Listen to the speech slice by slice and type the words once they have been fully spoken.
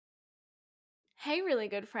Hey, really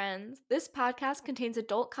good friends. This podcast contains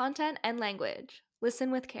adult content and language. Listen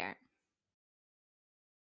with care.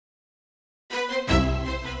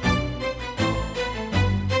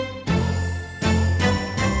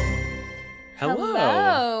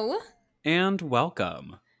 Hello, and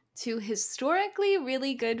welcome, to Historically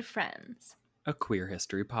Really Good Friends. a queer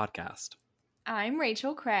history podcast. I'm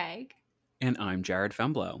Rachel Craig. And I'm Jared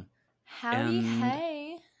Femblow. Howdy, And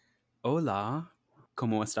hey. Hola,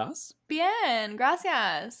 ¿cómo estás? Bien,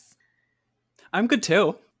 gracias. I'm good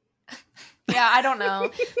too. Yeah, I don't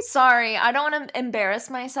know. Sorry, I don't want to embarrass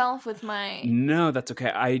myself with my... No, that's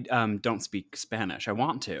okay. I don't speak Spanish. I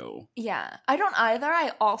want to. Yeah, I don't either.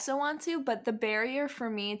 I also want to, but the barrier for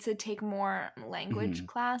me to take more language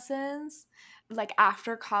classes, like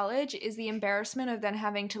after college, is the embarrassment of then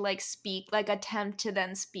having to attempt to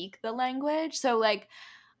then speak the language. So like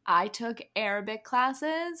I took Arabic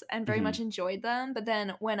classes and very much enjoyed them, but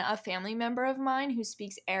then when a family member of mine who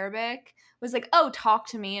speaks Arabic was like, "Oh, talk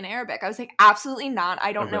to me in Arabic," I was like, "Absolutely not.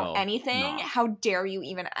 I don't know anything. Not. How dare you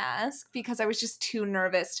even ask?" Because I was just too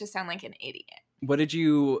nervous to sound like an idiot. What did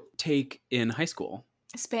you take in high school?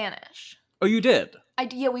 Spanish. Oh, you did?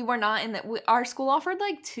 Yeah, we were not in the... Our school offered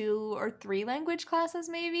like 2 or 3 language classes,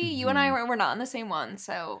 maybe. You and I were not in the same one,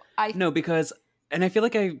 so No, because... And I feel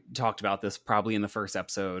like I talked about this probably in the first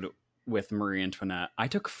episode with Marie Antoinette. I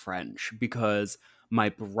took French because my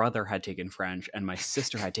brother had taken French and my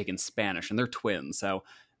sister had taken Spanish, and they're twins. So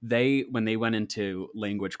when they went into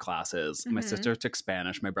language classes, my sister took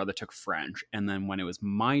Spanish, my brother took French. And then when it was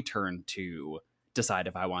my turn to decide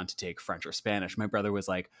if I wanted to take French or Spanish, my brother was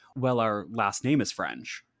like, well, our last name is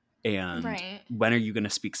French. And when are you going to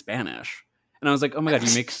speak Spanish? And I was like, oh my God,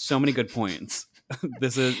 you make so many good points.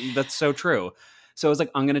 That's so true. So I was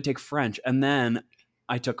like, I'm going to take French. And then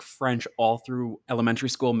I took French all through elementary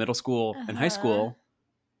school, middle school, and high school.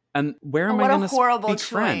 And where am I going to speak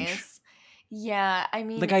French? Yeah, I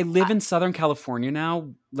mean... Like, I live in Southern California now.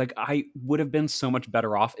 Like, I would have been so much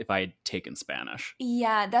better off if I had taken Spanish.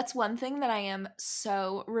 Yeah, that's one thing that I am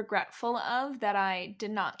so regretful of, that I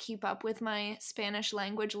did not keep up with my Spanish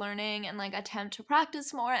language learning and, like, attempt to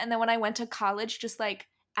practice more. And then when I went to college, just, like,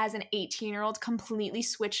 as an 18-year-old, completely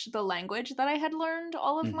switched the language that I had learned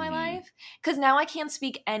all of my life. Because now I can't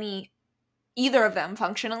speak either of them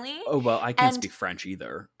functionally. Oh, well, I can't speak French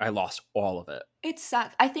either. I lost all of it. It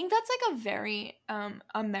sucks. I think that's like a very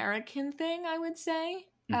American thing, I would say.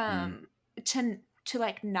 To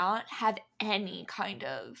like not have any kind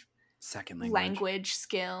of second language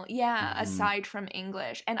skill. Yeah, aside from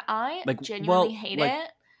English. And I genuinely hate it.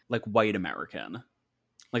 Like white American.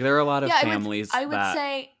 Like, there are a lot of families I would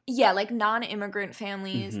say, yeah, like non-immigrant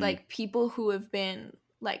families, like people who have been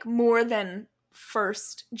like more than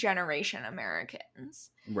first generation Americans.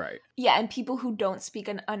 Right. Yeah, and people who don't speak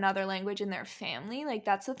another language in their family. Like,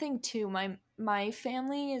 that's the thing too. My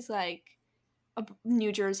family is like a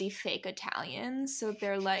New Jersey fake Italian, so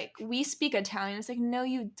they're like, we speak Italian. It's like, no,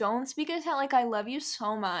 you don't speak Italian. Like, I love you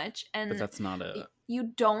so much, and but that's not it.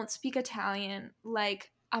 You don't speak Italian.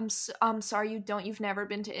 Like, I'm sorry, you've never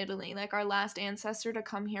been to Italy. Like, our last ancestor to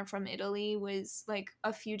come here from Italy was like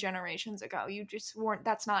a few generations ago. You just weren't.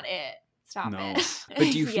 That's not it. Stop it. But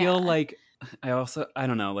do you feel like, I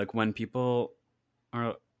don't know, like when people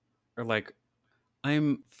are like,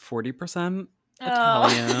 I'm 40%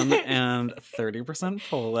 Italian and 30%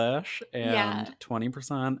 Polish and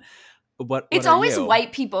 20%. What it's are always you?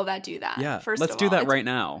 white people that do that. Yeah, let's do that right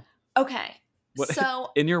now. Okay.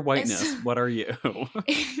 So in your whiteness, what are you?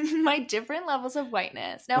 My different levels of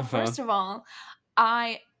whiteness. Now, first of all,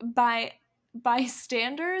 I by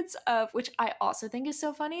standards of, which I also think is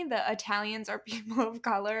so funny, the Italians are people of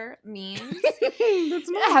color memes. That's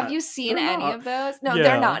not. Have you seen any of those? No,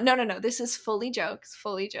 they're not. No. This is fully jokes.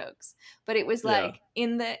 But it was like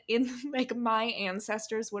in like my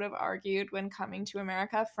ancestors would have argued when coming to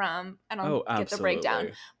America from, and I'll get the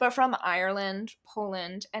breakdown, but from Ireland,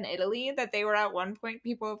 Poland, and Italy, that they were at one point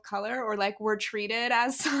people of color, or like were treated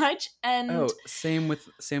as such. And same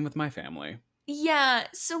with my family. Yeah,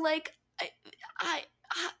 so like I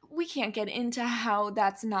we can't get into how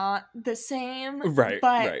that's not the same, right?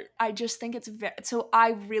 I just think it's so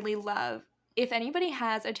I really love, if anybody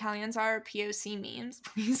has Italians are POC memes,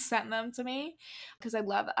 please send them to me, because I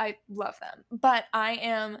love them. But I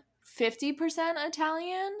am 50%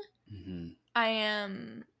 Italian. I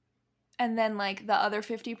am, and then like the other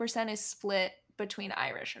 50% is split between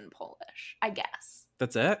Irish and Polish, I guess.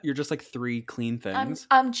 That's it? You're just like 3 clean things?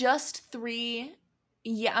 I'm just 3.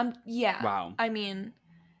 Yeah, Wow. I mean,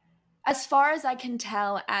 As far as I can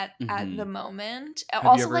tell at the Mm-hmm. moment.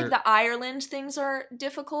 Have you Also, like ever? the Ireland things are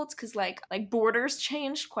difficult because like borders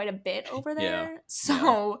changed quite a bit over Yeah, there. yeah.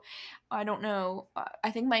 So I don't know.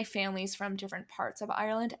 I think my family's from different parts of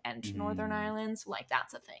Ireland and Northern Mm. Ireland, so like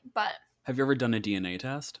that's a thing. But Have you ever done a DNA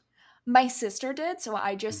test? my sister did, so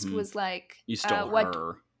I just Mm-hmm. was like, You stole what?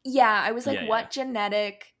 her. Yeah, I was like, Yeah, yeah. what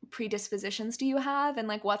genetic predispositions do you have, and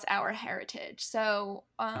like, what's our heritage? So,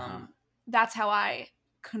 Uh-huh. that's how I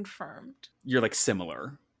confirmed. You're like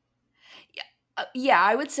similar. Yeah, yeah,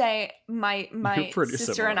 I would say You're my pretty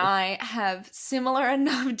sister and similar. I have similar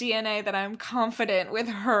enough DNA that I'm confident with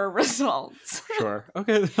her results. Sure.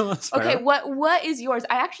 Okay, that's Okay, fair. what is yours?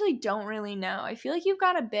 I actually don't really know. I feel like you've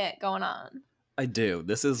got a bit going on. I do.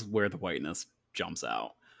 This is where the whiteness jumps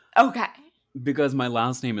out. Okay. Because my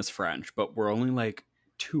last name is French, but we're only like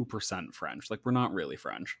 2% French. Like we're not really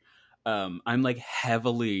French. I'm like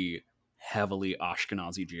heavily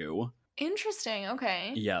Ashkenazi Jew. Interesting.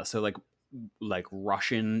 Okay. Yeah, so like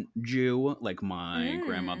Russian Jew. Like my Mm.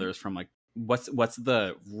 grandmother's from like what's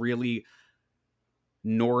the really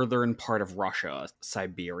northern part of Russia?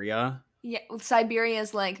 Siberia. Yeah, Siberia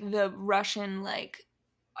is like the Russian like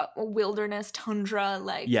wilderness tundra.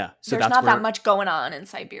 Like Yeah, so there's not that that's much going on in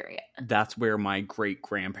Siberia. where my great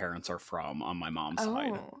grandparents are from on my mom's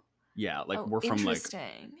side. Oh, Yeah, like oh, we're from like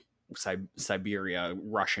interesting. Siberia,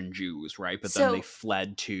 Russian Jews, right? But then they So,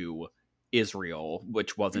 fled to Israel,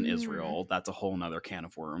 which wasn't mm, Israel. That's a whole nother can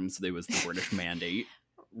of worms. It was the British mandate,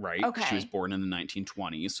 right? She was okay, born in the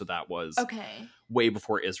 1920s, so that was okay. way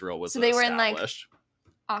before Israel was So they were in like established.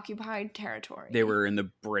 occupied They territory. were in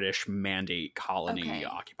the British mandate colony Okay,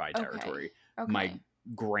 occupied okay, territory. My okay,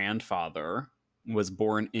 grandfather was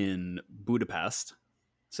born in Budapest,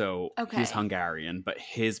 so he's okay. Hungarian, but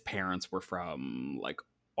his parents were from like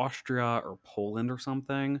Austria or Poland or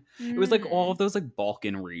something. It was like all of Mm, those like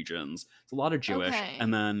Balkan regions. It's a lot of Jewish.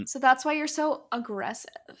 And okay. then So that's why you're so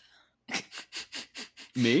aggressive.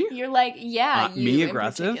 me? You're like, yeah, Me you in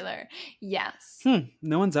aggressive? particular. Yes.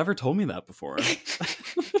 No one's ever told me that before.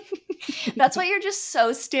 That's why you're just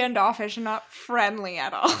so standoffish and not friendly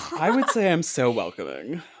at all. I would say I'm so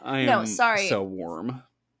welcoming. I No, am sorry. so warm.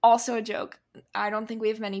 Also a joke. I don't think we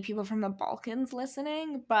have many people from the Balkans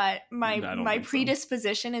listening, but I don't my think so.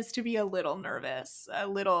 predisposition is to be a little nervous, a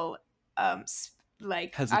little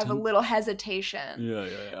like I have a Hesitant? little hesitation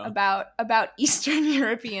Yeah. about Eastern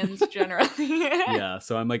Europeans generally. Yeah,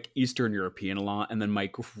 so I'm like Eastern European a lot, and then my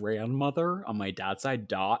grandmother on my dad's side,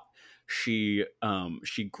 Dot, she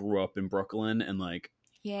grew up in Brooklyn, and like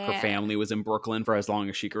her Yeah. family was in Brooklyn for as long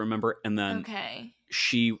as she can remember, and then Okay.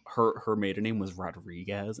 her maiden name was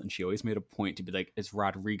Rodriguez, and she always made a point to be like, it's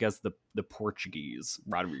Rodriguez the Portuguese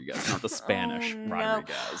Rodriguez, not the Oh Spanish no.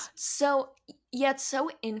 Rodriguez. So, yeah, it's so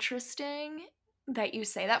interesting that you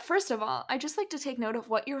say that. First of all, I just like to take note of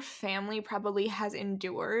what your family probably has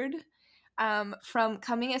endured from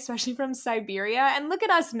coming, especially from Siberia. And look at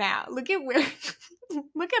us now. Look at where,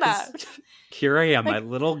 look at Because us. here I am, my Like,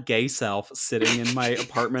 little gay self, sitting in my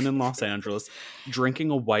apartment in Los Angeles, drinking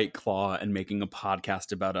a White Claw and making a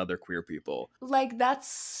podcast about other queer people. like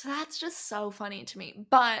that's just so funny to me.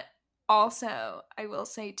 But also, I will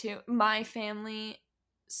say too, my family.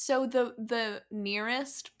 So the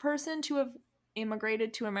nearest person to have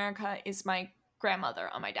immigrated to America is my grandmother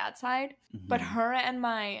on my dad's side, but Hmm. her and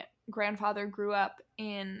my grandfather grew up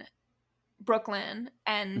in Brooklyn,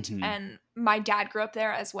 Hmm. and my dad grew up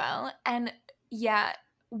there as well. And yeah,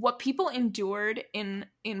 what people endured in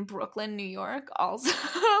Brooklyn, New York also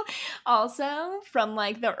also from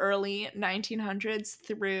like the early 1900s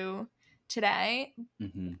through today,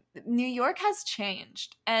 Hmm. New York has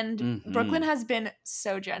changed and Brooklyn Hmm. has been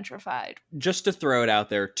so gentrified. Just to throw it out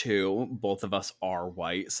there, too, both of us are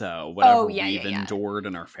white, so Oh whatever yeah, yeah, we've yeah. endured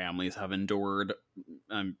and our families have endured,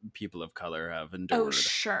 people of color have Oh endured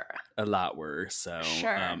sure. a lot worse. So,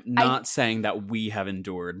 Sure. I not saying that we have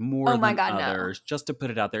endured more Oh my than god, no. others, just to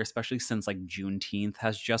put it out there, especially since like Juneteenth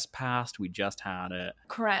has just passed. We just had it.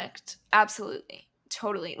 Correct. Absolutely.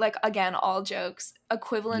 Totally. Like again, all jokes.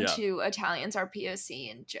 Equivalent Yeah. to Italians are POC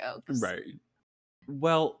in jokes. Right.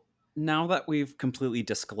 Well, now that we've completely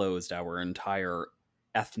disclosed our entire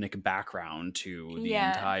ethnic background to the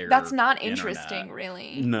Yeah. That's entire not internet, interesting,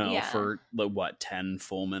 really. no, Yeah. for like what, 10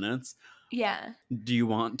 full minutes? Yeah. Do you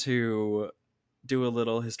want to do a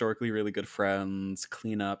little historically really good friends,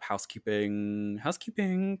 clean up, housekeeping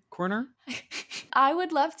corner? I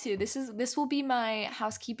would love to. This will be my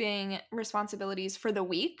housekeeping responsibilities for the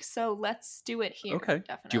week, so let's do it here. Okay.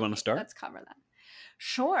 Do you want to Definitely. start? Let's cover that.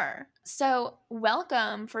 Sure. So,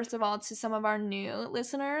 welcome, first of all, to some of our new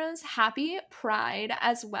listeners. Happy Pride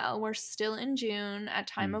as well. We're still in June at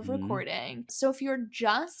time of recording. So, if you're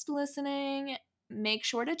just listening, make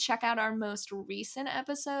sure to check out our most recent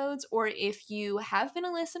episodes, or if you have been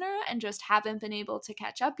a listener and just haven't been able to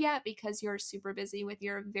catch up yet because you're super busy with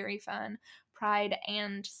your very fun Pride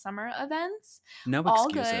and summer events, No all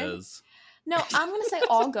good. excuses. No, I'm going to say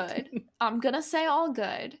all good. I'm going to say all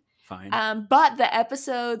good. Fine. But the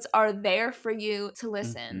episodes are there for you to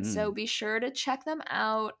listen. So be sure to check them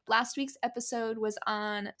out. Last week's episode was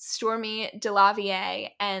on Stormy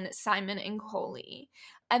DeLavier and Simon and Coley.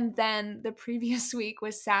 And then the previous week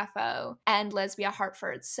was Sappho and Lesbia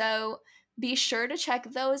Hartford. So be sure to check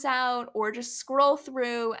those out, or just scroll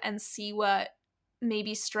through and see what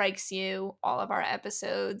maybe strikes you. All of our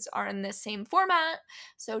episodes are in this same format.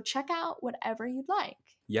 So check out whatever you'd like.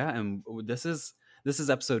 Yeah, and this is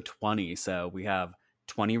episode 20, so we have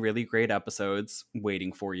 20 really great episodes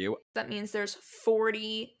waiting for you. That means there's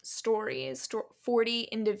 40 stories, 40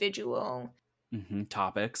 individual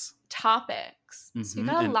topics. So you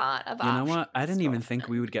got a lot of options. You know what? I didn't even think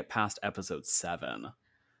we would get past episode 7.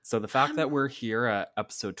 So the fact that we're here at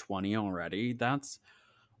episode 20 already, that's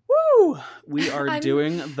woo! We are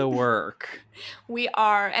doing the work. We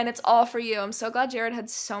are, and it's all for you. I'm so glad Jared had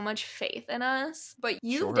so much faith in us, but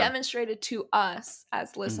you've demonstrated to us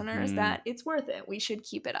as listeners that it's worth it. We should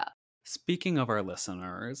keep it up. Speaking of our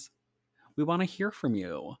listeners, we want to hear from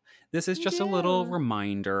you. This is just a little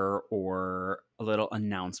reminder or a little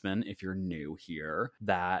announcement, if you're new here,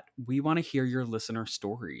 that we want to hear your listener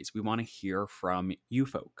stories. We want to hear from you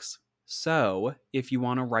folks. So if you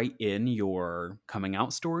want to write in your coming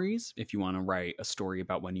out stories, if you want to write a story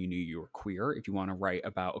about when you knew you were queer, if you want to write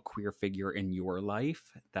about a queer figure in your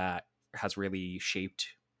life that has really shaped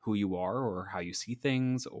who you are or how you see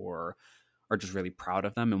things, or are just really proud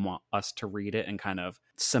of them and want us to read it and kind of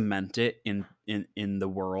cement it in the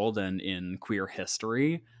world and in queer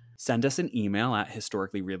history, send us an email at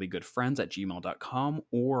historicallyreallygoodfriends@gmail.com,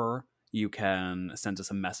 or you can send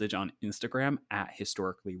us a message on Instagram at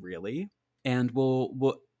historicallyreally, and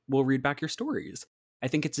we'll read back your stories. I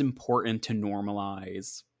think it's important to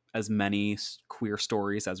normalize as many queer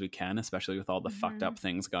stories as we can, especially with all the fucked up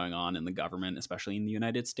things going on in the government, especially in the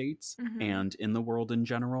United States and in the world in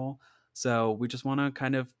general. So we just want to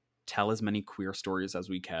kind of tell as many queer stories as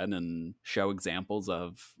we can and show examples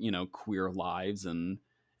of, queer lives and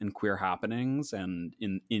queer happenings, and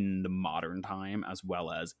in the modern time as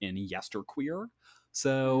well as in yesterqueer.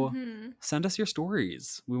 So send us your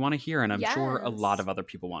stories. We want to hear, and I'm sure a lot of other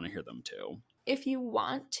people want to hear them too. If you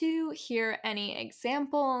want to hear any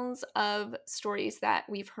examples of stories that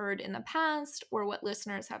we've heard in the past or what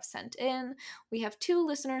listeners have sent in, we have 2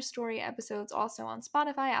 listener story episodes also on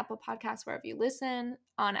Spotify, Apple Podcasts, wherever you listen,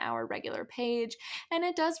 on our regular page. And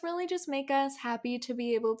it does really just make us happy to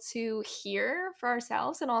be able to hear for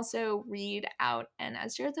ourselves and also read out, and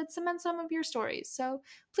as Jared said, cement some of your stories. So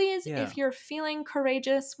please, if you're feeling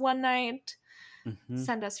courageous one night,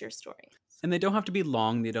 send us your story. And they don't have to be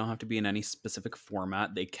long. They don't have to be in any specific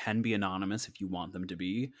format. They can be anonymous if you want them to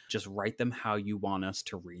be. Just write them how you want us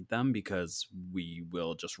to read them, because we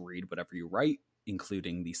will just read whatever you write,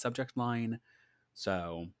 including the subject line.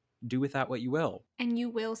 So do with that what you will. And you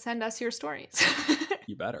will send us your stories.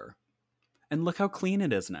 You better. And look how clean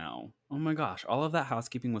it is now. Oh my gosh, all of that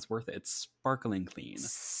housekeeping was worth it. It's sparkling clean.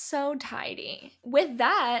 So tidy. With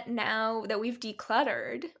that, now that we've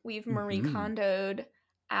decluttered, we've Marie Kondo'd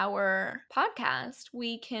our podcast,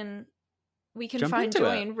 we can find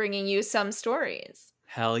joy in bringing you some stories.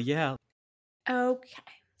 Hell yeah. Okay.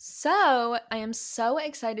 So, I am so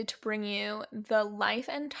excited to bring you the life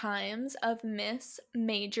and times of Miss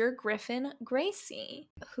Major Griffin Gracie,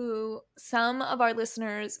 who some of our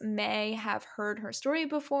listeners may have heard her story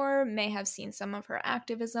before, may have seen some of her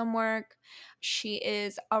activism work. She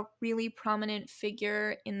is a really prominent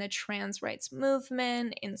figure in the trans rights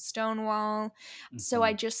movement, in Stonewall. So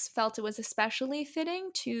I just felt it was especially fitting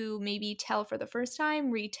to maybe tell for the first time,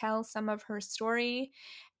 retell some of her story.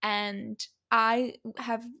 And I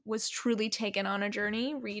was truly taken on a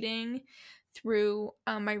journey reading through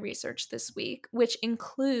my research this week, which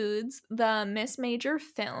includes the Miss Major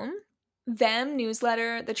film, Them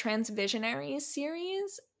newsletter, the Transvisionaries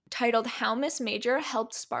series, titled How Miss Major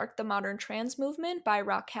Helped Spark the Modern Trans Movement by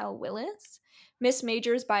Raquel Willis, Miss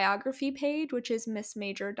Major's biography page, which is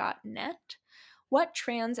missmajor.net, What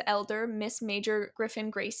Trans Elder Miss Major Griffin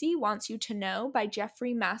Gracie Wants You to Know by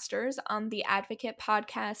Jeffrey Masters on the Advocate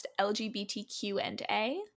podcast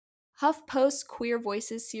LGBTQ&A, HuffPost's Queer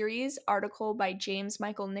Voices series article by James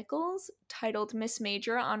Michael Nichols titled Miss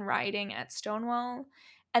Major on Rioting at Stonewall,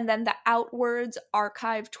 and then the Outwards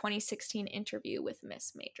Archive 2016 interview with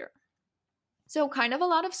Miss Major. So kind of a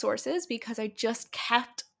lot of sources because I just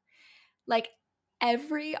kept, like,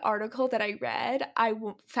 every article that I read,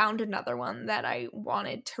 found another one that I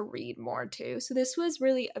wanted to read more too. So this was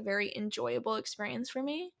really a very enjoyable experience for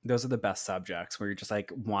me. Those are the best subjects where you just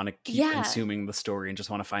like want to keep Yeah. consuming the story and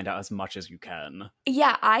just want to find out as much as you can.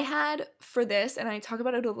 Yeah, I had for this, and I talk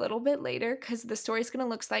about it a little bit later because the story's going to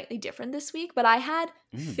look slightly different this week, but I had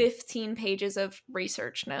 15 pages of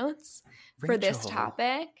research notes for this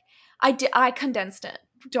topic. I condensed it.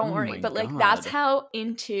 Don't worry. But like that's how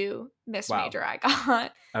into Miss Major I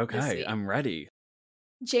got. Okay, I'm ready.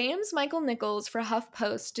 James Michael Nichols for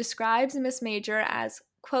HuffPost describes Miss Major as,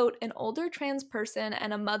 quote, an older trans person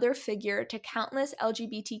and a mother figure to countless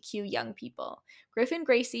LGBTQ young people. Griffin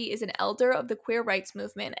Gracie is an elder of the queer rights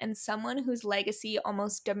movement and someone whose legacy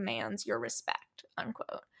almost demands your respect,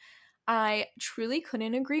 unquote. I truly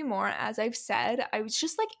couldn't agree more. As I've said, I was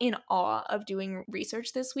just like in awe of doing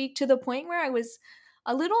research this week to the point where I was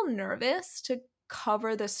a little nervous to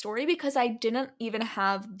cover the story because I didn't even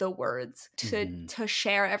have the words to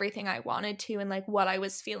share everything I wanted to and like what I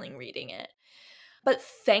was feeling reading it. But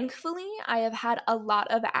thankfully, I have had a lot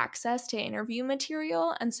of access to interview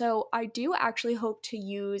material, and so I do actually hope to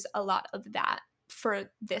use a lot of that for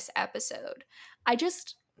this episode. I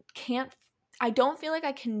just can't I don't feel like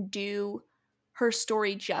I can do her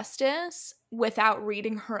story justice without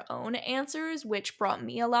reading her own answers, which brought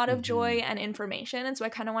me a lot of joy and information. And so I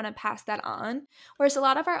kind of want to pass that on. Whereas a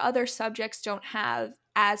lot of our other subjects don't have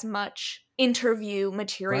as much interview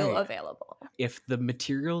material available. If the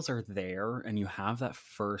materials are there and you have that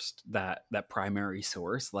that primary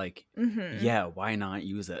source, like, yeah, why not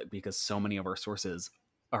use it? Because so many of our sources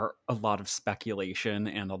are a lot of speculation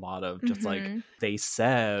and a lot of just like they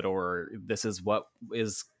said, or this is what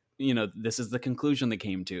is, this is the conclusion they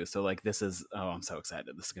came to. So like I'm so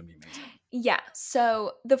excited. This is gonna be amazing. Yeah,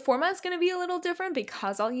 so the format's gonna be a little different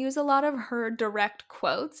because I'll use a lot of her direct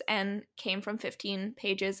quotes and came from 15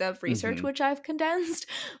 pages of research, which I've condensed.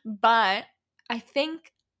 But I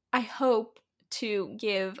hope to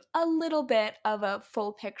give a little bit of a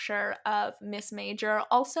full picture of Miss Major,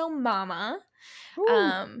 also Mama,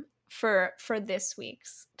 for this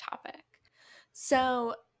week's topic.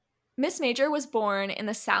 So Miss Major was born in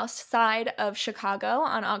the South Side of Chicago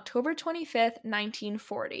on October 25th,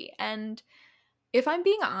 1940. And if I'm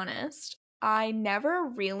being honest, I never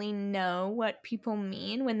really know what people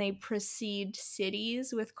mean when they precede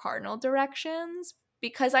cities with cardinal directions,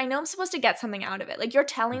 because I know I'm supposed to get something out of it. Like, you're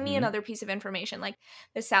telling me another piece of information, like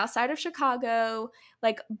the South Side of Chicago,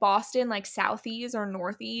 like Boston, like Southeast or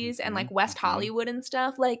Northeast, and like West Hollywood and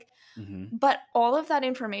stuff. Like, but all of that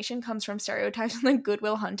information comes from stereotypes like Good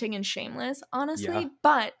Will Hunting and Shameless, honestly.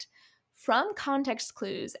 But from context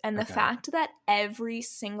clues and the fact that every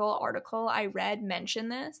single article I read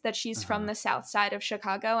mentioned this, that she's from the South Side of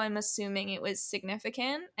Chicago, I'm assuming it was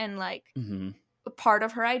significant and like a part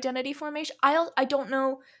of her identity formation. I don't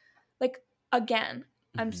know, like, again,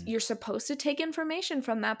 you're supposed to take information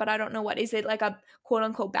from that, but I don't know what is it, like a quote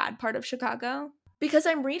unquote bad part of Chicago? Because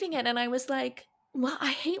I'm reading it and I was like, well,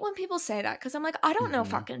 I hate when people say that because I'm like, I don't know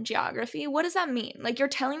fucking geography. What does that mean? Like, you're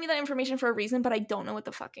telling me that information for a reason, but I don't know what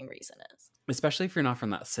the fucking reason is. Especially if you're not from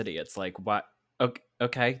that city. It's like, what?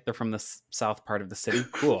 Okay, they're from the south part of the city.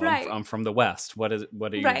 Cool. Right. I'm from the west. What are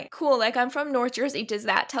you? Right. Cool. Like, I'm from North Jersey. Does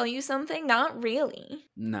that tell you something? Not really.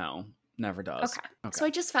 No, never does. Okay. So I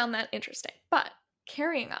just found that interesting. But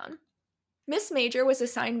carrying on. Miss Major was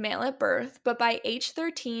assigned male at birth, but by age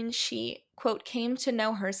 13, she, quote, came to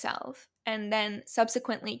know herself and then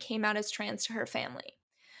subsequently came out as trans to her family.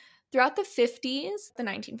 Throughout the 50s, the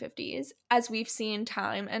 1950s, as we've seen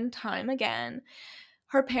time and time again,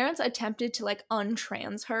 her parents attempted to like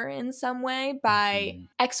untrans her in some way by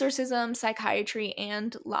exorcism, psychiatry,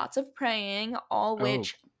 and lots of praying, all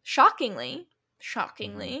which shockingly,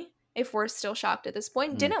 if we're still shocked at this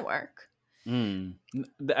point, didn't work. The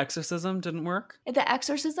exorcism didn't work? The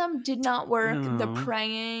exorcism did not work. The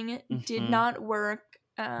praying did not work.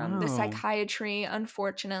 The psychiatry,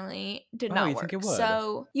 unfortunately, did not work. Think it would?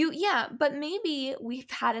 So but maybe we've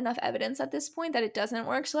had enough evidence at this point that it doesn't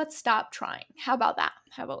work. So let's stop trying. How about that?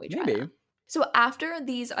 How about we try that? So after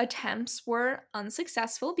these attempts were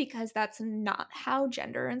unsuccessful, because that's not how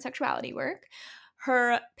gender and sexuality work,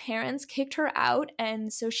 her parents kicked her out,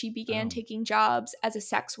 and so she began taking jobs as a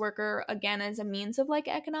sex worker, again as a means of like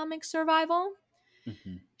economic survival.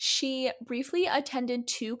 Mm-hmm. She briefly attended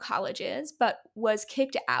 2 colleges, but was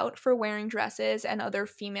kicked out for wearing dresses and other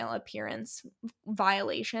female appearance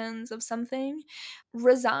violations of something.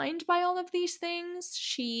 Resigned by all of these things,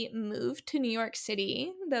 she moved to New York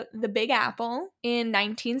City, the Big Apple, in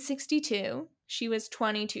 1962. She was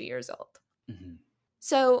 22 years old. Mm-hmm.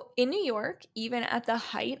 So, in New York, even at the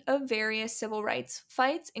height of various civil rights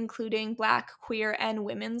fights, including Black, queer, and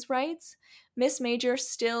women's rights, Miss Major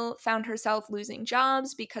still found herself losing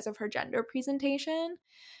jobs because of her gender presentation.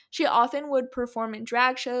 She often would perform in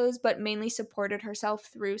drag shows, but mainly supported herself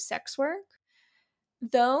through sex work.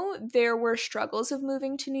 Though there were struggles of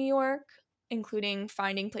moving to New York, including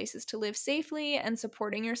finding places to live safely and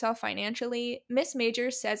supporting yourself financially, Miss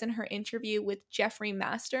Majors says in her interview with Jeffrey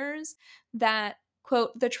Masters that,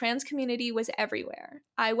 quote, "The trans community was everywhere.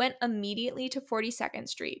 I went immediately to 42nd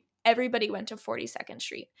Street. Everybody went to 42nd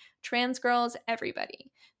Street. Trans girls,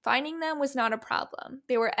 everybody. Finding them was not a problem.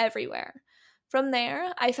 They were everywhere. From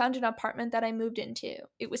there, I found an apartment that I moved into.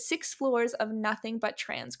 It was 6 floors of nothing but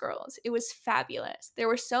trans girls. It was fabulous. There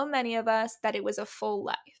were so many of us that it was a full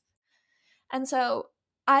life." And so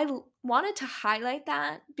wanted to highlight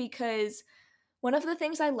that because one of the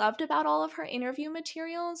things I loved about all of her interview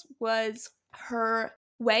materials was her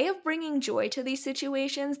way of bringing joy to these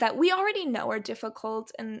situations that we already know are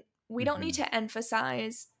difficult, and we don't need Mm-hmm. to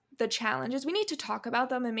emphasize the challenges. We need to talk about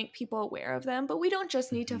them and make people aware of them, but we don't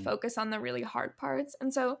just need to Mm-hmm. focus on the really hard parts.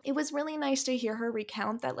 And so it was really nice to hear her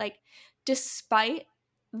recount that, like, despite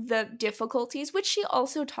the difficulties, which she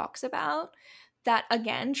also talks about, that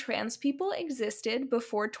again, trans people existed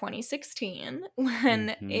before 2016 when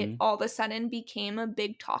it Mm-hmm. all of a sudden became a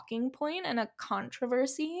big talking point and a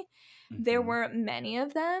controversy. There Mm-hmm. were many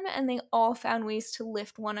of them, and they all found ways to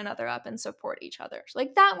lift one another up and support each other.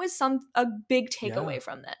 Like, that was a big Yeah. takeaway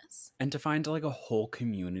from this. And to find like a whole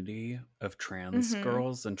community of trans Mm-hmm.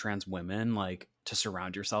 girls and trans women, like to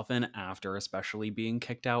surround yourself in after especially being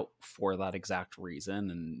kicked out for that exact reason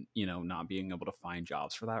and, not being able to find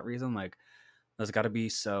jobs for that reason, like that's got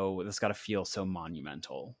to feel so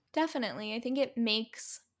monumental. Definitely. I think it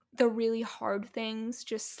makes the really hard things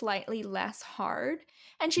just slightly less hard.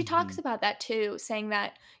 And she Mm-hmm. talks about that too, saying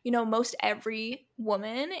that, most every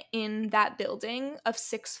woman in that building of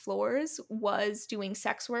 6 floors was doing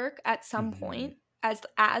sex work at some Mm-hmm. point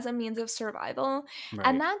as a means of survival.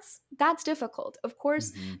 And Right. that's difficult. Of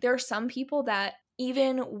course, Mm-hmm. there are some people that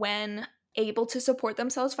even when able to support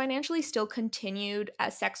themselves financially still continued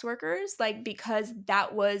as sex workers, like, because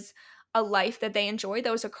that was a life that they enjoyed,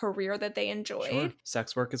 that was a career that they enjoyed. Sure.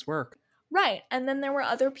 Sex work is work. Right. And then there were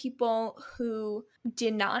other people who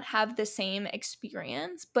did not have the same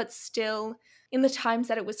experience, but still, in the times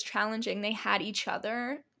that it was challenging, they had each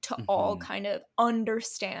other to all Mm-hmm. kind of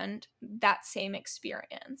understand that same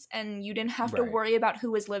experience. And you didn't have to Right. worry about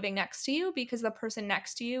who was living next to you because the person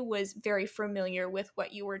next to you was very familiar with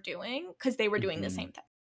what you were doing because they were doing the Mm-hmm. same thing.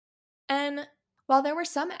 And while there were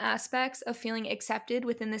some aspects of feeling accepted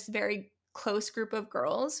within this very close group of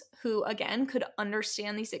girls who, again, could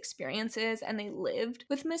understand these experiences and they lived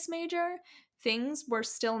with Miss Major, things were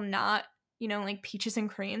still not, like peaches and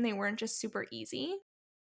cream. They weren't just super easy.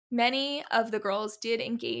 Many of the girls did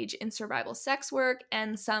engage in survival sex work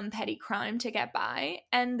and some petty crime to get by,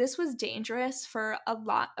 and this was dangerous for a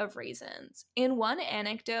lot of reasons. In one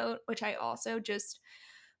anecdote, which I also just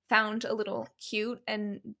found a little cute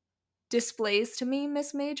and displays to me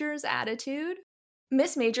Miss Major's attitude.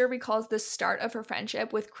 Miss Major recalls the start of her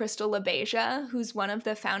friendship with Crystal LaBeija, who's one of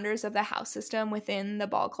the founders of the house system within the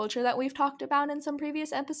ball culture that we've talked about in some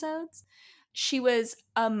previous episodes. She was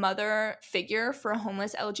a mother figure for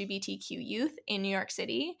homeless LGBTQ youth in New York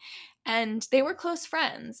City, and they were close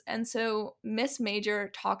friends. And so Miss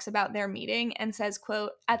Major talks about their meeting and says,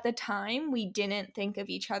 quote, "At the time, we didn't think of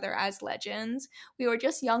each other as legends. We were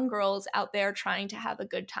just young girls out there trying to have a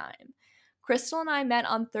good time. Crystal and I met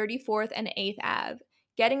on 34th and 8th Ave,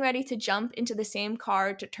 getting ready to jump into the same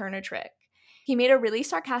car to turn a trick. He made a really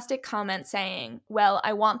sarcastic comment saying, 'Well,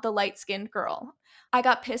 I want the light-skinned girl.' I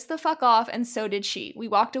got pissed the fuck off, and so did she. We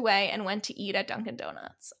walked away and went to eat at Dunkin'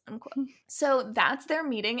 Donuts." Unquote. So that's their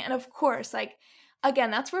meeting. And of course, like, again,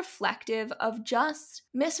 that's reflective of just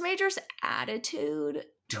Miss Major's attitude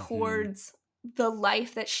Mm-hmm. towards the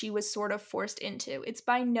life that she was sort of forced into. It's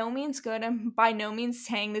by no means good. I'm by no means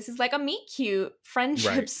saying this is like a meet cute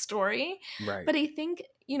friendship Right. story. Right. But I think,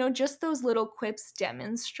 just those little quips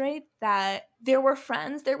demonstrate that there were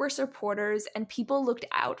friends, there were supporters, and people looked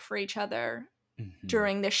out for each other Mm-hmm.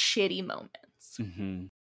 during the shitty moments. Mm-hmm.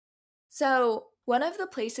 So One of the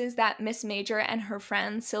places that Miss Major and her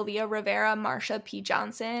friends Sylvia Rivera, Marsha P.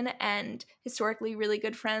 Johnson, and historically really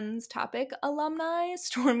good friends Topic alumni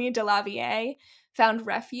Stormy DeLavier found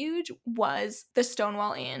refuge was the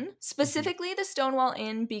Stonewall Inn. Specifically the Stonewall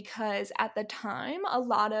Inn because at the time, a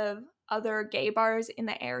lot of other gay bars in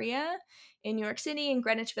the area in New York City and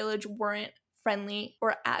Greenwich Village weren't friendly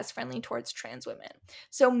or as friendly towards trans women.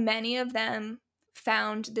 So many of them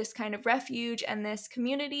found this kind of refuge and this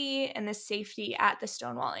community and this safety at the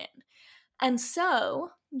Stonewall Inn. And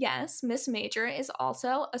so, yes, Miss Major is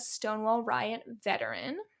also a Stonewall riot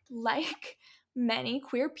veteran. Like many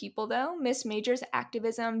queer people, though, Miss Major's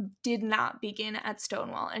activism did not begin at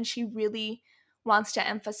Stonewall, and she really wants to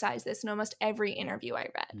emphasize this in almost every interview I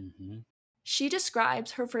read. Mm-hmm. She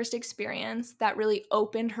describes her first experience that really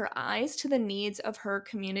opened her eyes to the needs of her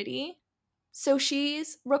community. So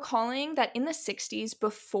she's recalling that in the 60s,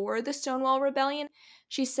 before the Stonewall Rebellion,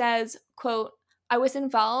 she says, quote, "I was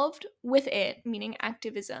involved with it," meaning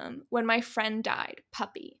activism, "when my friend died,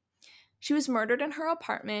 Puppy. She was murdered in her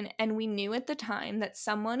apartment, and we knew at the time that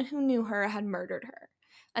someone who knew her had murdered her,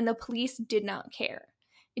 and the police did not care.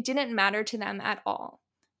 It didn't matter to them at all.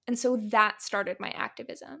 And so that started my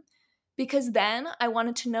activism. Because then I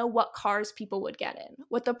wanted to know what cars people would get in,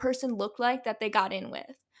 what the person looked like that they got in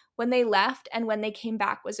with. When they left and when they came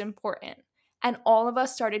back was important. And all of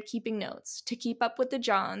us started keeping notes to keep up with the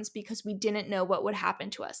Johns because we didn't know what would happen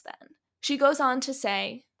to us then." She goes on to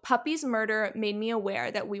say, "Puppy's murder made me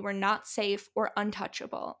aware that we were not safe or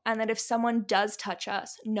untouchable, and that if someone does touch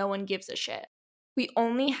us, no one gives a shit. We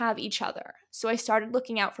only have each other, so I started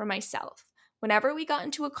looking out for myself. Whenever we got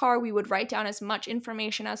into a car, we would write down as much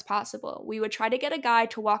information as possible. We would try to get a guy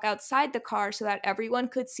to walk outside the car so that everyone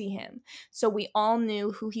could see him, so we all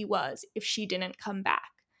knew who he was if she didn't come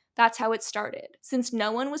back. That's how it started. Since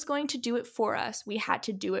no one was going to do it for us, we had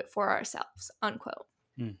to do it for ourselves," unquote.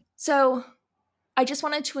 Mm. So I just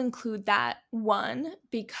wanted to include that, one,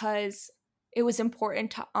 because it was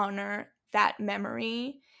important to honor that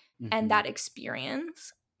memory and that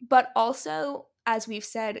experience, but also, as we've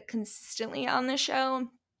said consistently on the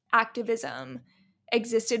show, activism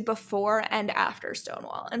existed before and after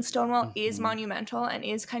Stonewall. And Stonewall is monumental and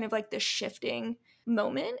is kind of like the shifting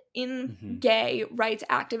moment in gay rights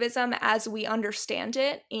activism as we understand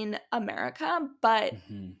it in America, but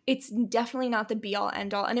it's definitely not the be all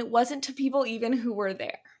end all. And it wasn't to people even who were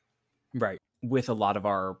there. Right. With a lot of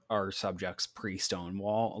our subjects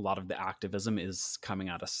pre-Stonewall, a lot of the activism is coming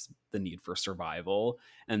out of the need for survival,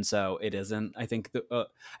 and so it isn't. I think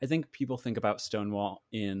I think people think about Stonewall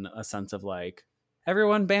in a sense of like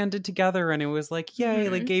everyone banded together and it was like yay,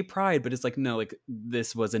 like gay pride, but it's like no, like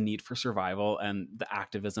this was a need for survival, and the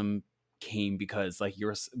activism came because like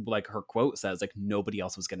you're like her quote says like nobody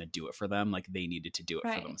else was going to do it for them, like they needed to do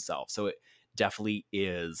it for themselves. So it definitely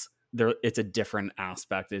is there. It's a different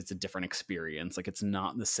aspect, it's a different experience. Like it's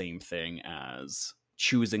not the same thing as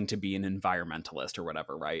choosing to be an environmentalist or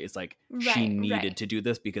whatever, right? It's like she needed to do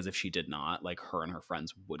this because if she did not, like her and her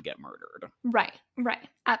friends would get murdered. Right,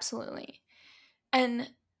 absolutely. And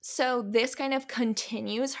so this kind of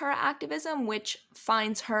continues her activism, which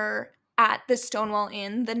finds her at the Stonewall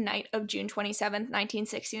Inn the night of June 27th,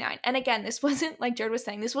 1969. And again, this wasn't, like Jared was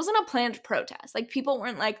saying, this wasn't a planned protest. Like people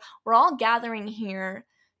weren't like, we're all gathering here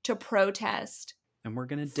to protest and we're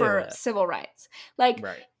gonna do it. Civil rights. Like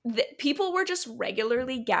people were just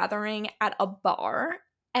regularly gathering at a bar,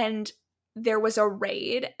 and there was a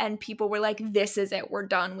raid, and people were like, "This is it. We're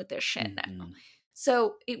done with this shit now."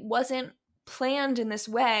 So it wasn't planned in this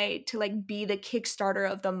way to like be the Kickstarter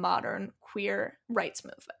of the modern queer rights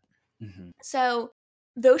movement. So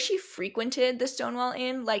though she frequented the Stonewall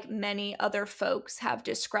Inn, like many other folks have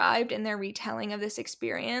described in their retelling of this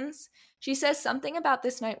experience, she says something about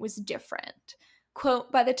this night was different.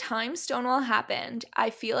 Quote, "By the time Stonewall happened, I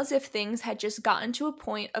feel as if things had just gotten to a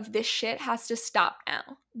point of this shit has to stop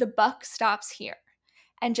now. The buck stops here.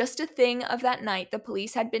 And just a thing of that night, the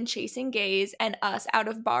police had been chasing gays and us out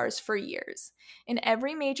of bars for years. In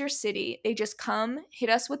every major city, they just come, hit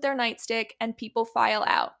us with their nightstick, and people file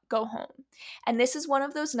out, go home. And this is one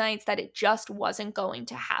of those nights that it just wasn't going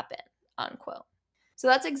to happen," unquote. So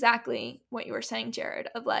that's exactly what you were saying, Jared,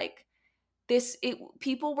 of like,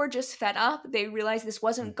 people were just fed up. They realized this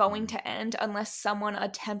wasn't going to end unless someone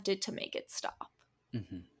attempted to make it stop.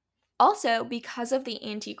 Also, because of the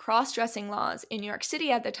anti-cross-dressing laws in New York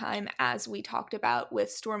City at the time, as we talked about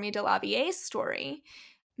with Stormy DeLavier's story,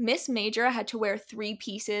 Miss Major had to wear 3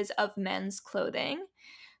 pieces of men's clothing.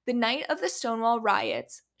 The night of the Stonewall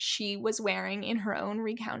riots, she was wearing, in her own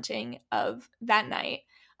recounting of that night,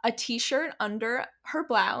 a t-shirt under her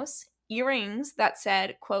blouse, earrings that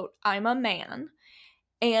said, quote, "I'm a man,"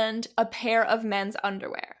 and a pair of men's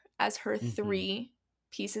underwear as her 3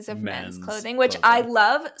 pieces of men's clothing, which I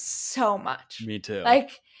love so much. Me too.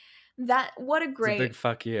 Like, that, what a great... It's a big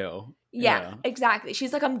fuck you. Yeah, exactly.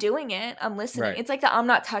 She's like, I'm doing it. I'm listening. Right. It's like the I'm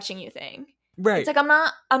not touching you thing. Right. It's like, I'm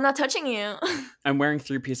not touching you. I'm wearing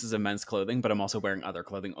 3 pieces of men's clothing, but I'm also wearing other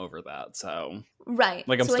clothing over that. So right.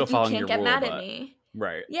 like, I'm so still following you your can't rule, get mad but at me.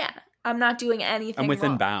 right. Yeah. I'm not doing anything I'm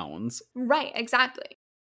within wrong. bounds. Right, exactly.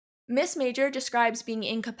 Miss Major describes being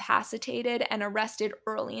incapacitated and arrested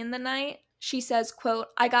early in the night. She says, quote,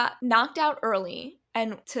 "I got knocked out early,"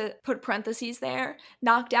 and to put parentheses there,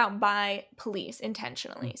 knocked out by police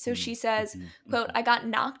intentionally. So she says, quote, "I got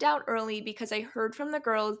knocked out early because I heard from the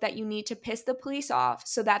girls that you need to piss the police off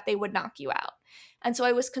so that they would knock you out. And so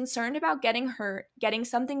I was concerned about getting hurt, getting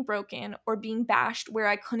something broken, or being bashed where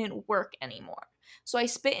I couldn't work anymore. So I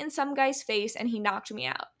spit in some guy's face and he knocked me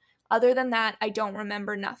out. Other than that, I don't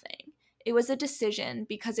remember nothing. It was a decision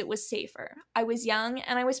because it was safer. I was young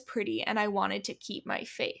and I was pretty and I wanted to keep my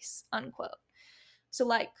face," unquote. So,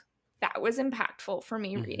 like, that was impactful for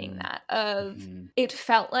me reading that. It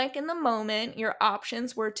felt like in the moment your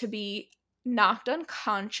options were to be knocked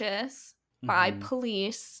unconscious by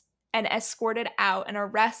police and escorted out and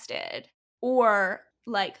arrested, or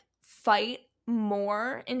like fight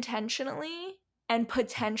more intentionally and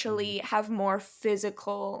potentially have more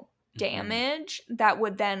physical damage that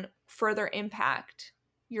would then further impact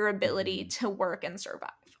your ability to work and survive.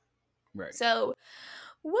 Right. So,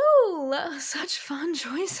 woo, such fun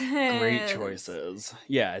choices. Great choices.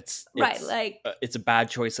 Yeah, it's like it's a bad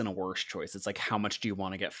choice and a worse choice. It's like, how much do you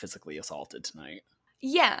want to get physically assaulted tonight?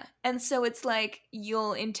 Yeah, and so it's like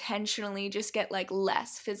you'll intentionally just get like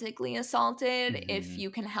less physically assaulted if you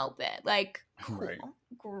can help it. Like, cool,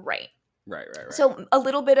 great. Right. So a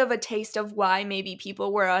little bit of a taste of why maybe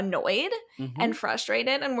people were annoyed and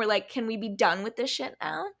frustrated and were like, can we be done with this shit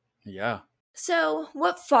now? Yeah. So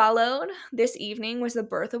what followed this evening was the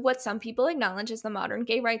birth of what some people acknowledge as the modern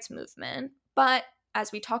gay rights movement. But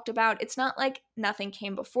as we talked about, it's not like nothing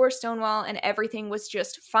came before Stonewall and everything was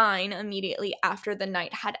just fine immediately after the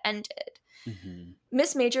night had ended.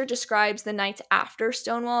 Miss Major describes the nights after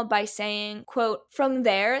Stonewall by saying, quote, "From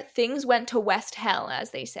there, things went to West Hell, as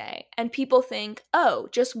they say, and people think, oh,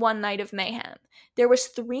 just one night of mayhem. There was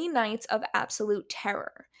 3 nights of absolute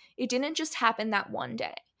terror. It didn't just happen that one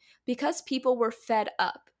day. Because people were fed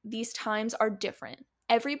up, these times are different.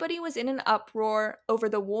 Everybody was in an uproar over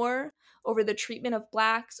the war, over the treatment of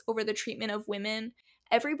blacks, over the treatment of women.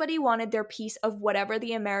 Everybody wanted their piece of whatever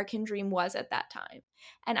the American dream was at that time.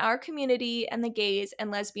 And our community and the gays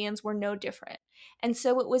and lesbians were no different. And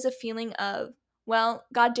so it was a feeling of, well,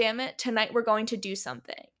 God damn it, tonight we're going to do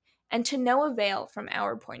something. And to no avail from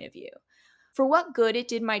our point of view. For what good it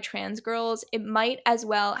did my trans girls, it might as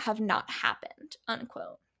well have not happened,"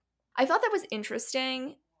 unquote. I thought that was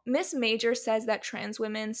interesting. Miss Major says that trans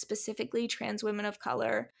women, specifically trans women of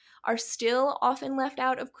color, are still often left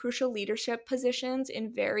out of crucial leadership positions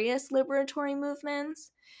in various liberatory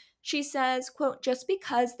movements. She says, quote, "Just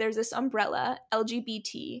because there's this umbrella,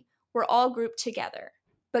 LGBT, we're all grouped together.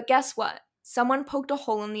 But guess what? Someone poked a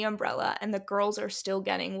hole in the umbrella and the girls are still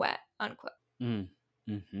getting wet," unquote.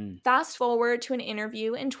 Fast forward to an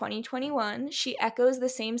interview in 2021, she echoes the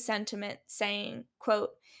same sentiment, saying,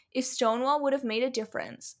 quote, "If Stonewall would have made a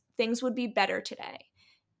difference, things would be better today.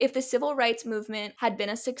 If the civil rights movement had been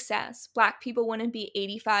a success, Black people wouldn't be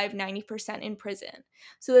 85-90% in prison.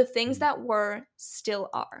 So the things that were still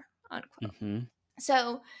are," unquote.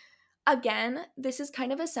 So again, this is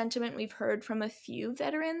kind of a sentiment we've heard from a few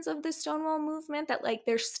veterans of the Stonewall movement, that like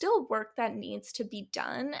there's still work that needs to be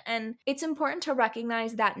done. And it's important to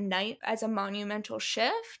recognize that night as a monumental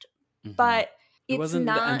shift, but it wasn't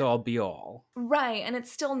not the end all be all. Right, and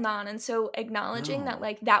it's still not. And so acknowledging that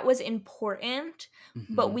like that was important,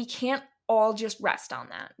 but we can't all just rest on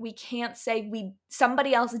that. We can't say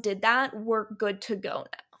somebody else did that, we're good to go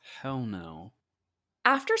now. Hell no.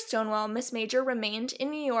 After Stonewall, Miss Major remained in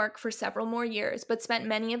New York for several more years, but spent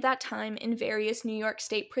many of that time in various New York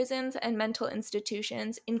State prisons and mental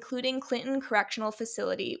institutions, including Clinton Correctional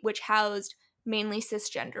Facility, which housed mainly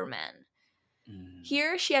cisgender men.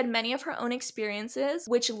 Here, she had many of her own experiences,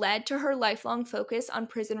 which led to her lifelong focus on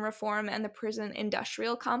prison reform and the prison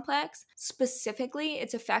industrial complex, specifically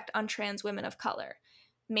its effect on trans women of color,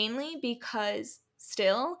 mainly because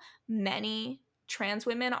still many trans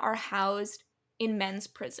women are housed in men's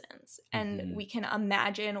prisons. And we can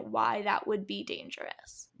imagine why that would be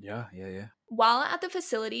dangerous. Yeah. While at the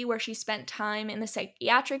facility where she spent time in the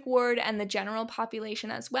psychiatric ward and the general population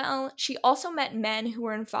as well, she also met men who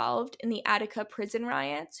were involved in the Attica prison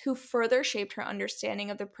riots, who further shaped her understanding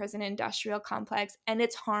of the prison industrial complex and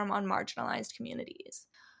its harm on marginalized communities.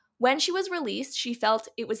 When she was released, she felt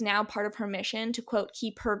it was now part of her mission to, quote,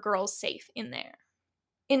 keep her girls safe in there.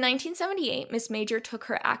 In 1978, Miss Major took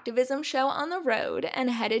her activism show on the road and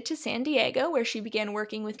headed to San Diego, where she began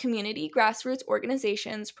working with community grassroots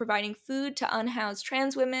organizations providing food to unhoused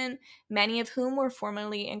trans women, many of whom were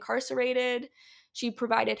formerly incarcerated. She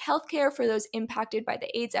provided healthcare for those impacted by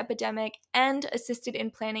the AIDS epidemic and assisted in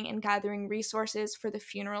planning and gathering resources for the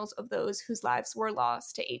funerals of those whose lives were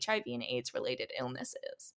lost to HIV and AIDS-related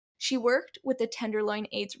illnesses. She worked with the Tenderloin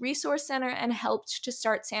AIDS Resource Center and helped to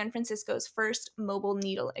start San Francisco's first mobile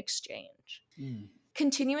needle exchange.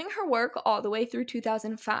 Continuing her work all the way through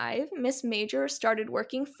 2005, Miss Major started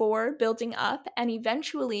working for, building up, and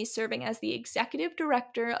eventually serving as the executive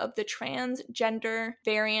director of the Transgender,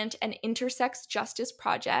 Variant, and Intersex Justice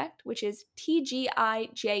Project, which is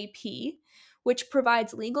TGIJP, which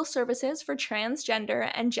provides legal services for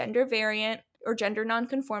transgender and gender variant or gender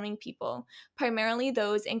nonconforming people, primarily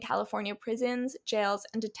those in California prisons, jails,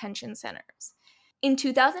 and detention centers. In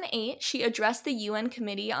 2008, she addressed the UN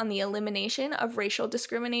Committee on the Elimination of Racial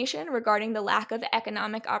Discrimination regarding the lack of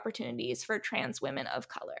economic opportunities for trans women of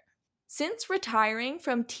color. Since retiring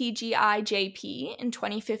from TGIJP in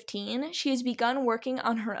 2015, she has begun working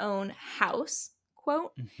on her own house,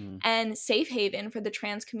 quote, and safe haven for the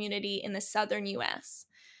trans community in the southern US.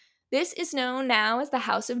 This is known now as the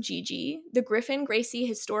House of Gigi, the Griffin Gracie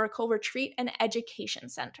Historical Retreat and Education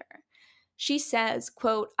Center. She says,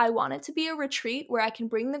 quote, I want it to be a retreat where I can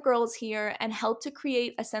bring the girls here and help to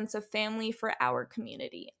create a sense of family for our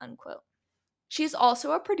community, unquote. She's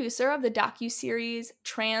also a producer of the docuseries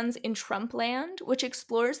Trans in Trumpland, which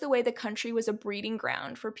explores the way the country was a breeding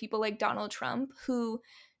ground for people like Donald Trump, who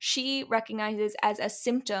she recognizes as a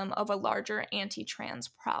symptom of a larger anti-trans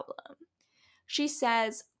problem. She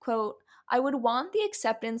says, quote, I would want the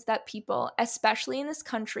acceptance that people, especially in this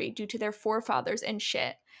country due to their forefathers and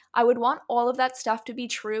shit, I would want all of that stuff to be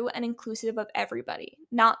true and inclusive of everybody,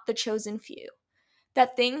 not the chosen few.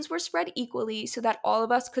 That things were spread equally so that all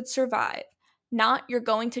of us could survive, not you're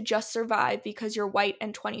going to just survive because you're white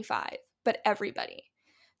and 25, but everybody.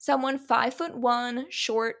 Someone 5'1",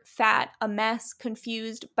 short, fat, a mess,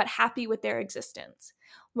 confused, but happy with their existence.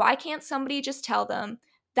 Why can't somebody just tell them,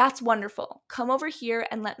 that's wonderful. Come over here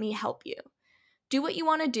and let me help you. Do what you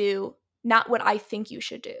want to do, not what I think you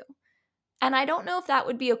should do. And I don't know if that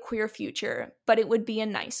would be a queer future, but it would be a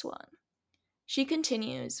nice one. She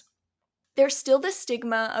continues, there's still the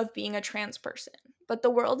stigma of being a trans person, but the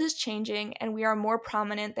world is changing and we are more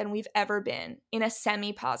prominent than we've ever been in a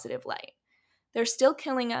semi-positive light. They're still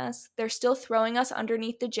killing us, they're still throwing us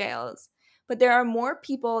underneath the jails, but there are more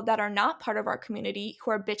people that are not part of our community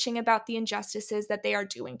who are bitching about the injustices that they are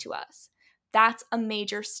doing to us. That's a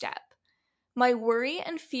major step. My worry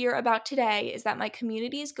and fear about today is that my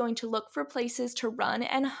community is going to look for places to run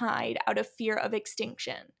and hide out of fear of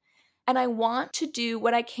extinction. And I want to do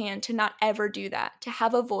what I can to not ever do that, to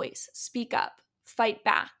have a voice, speak up, fight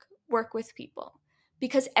back, work with people.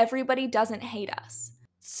 Because everybody doesn't hate us.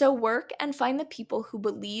 So work and find the people who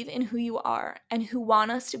believe in who you are and who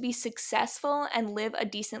want us to be successful and live a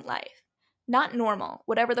decent life. Not normal,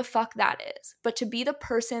 whatever the fuck that is, but to be the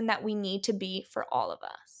person that we need to be for all of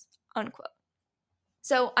us, unquote.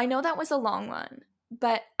 So I know that was a long one,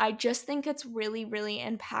 but I just think it's really, really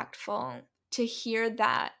impactful to hear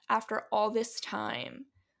that after all this time,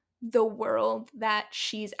 the world that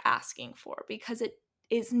she's asking for, because it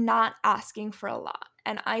is not asking for a lot.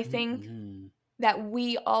 And I think that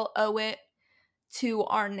we all owe it to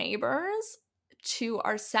our neighbors, to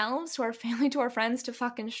ourselves, to our family, to our friends, to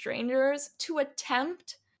fucking strangers, to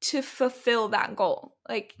attempt to fulfill that goal.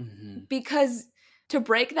 Like, because to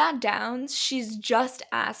break that down, she's just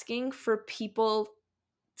asking for people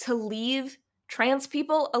to leave trans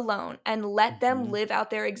people alone and let them live out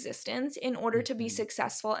their existence in order to be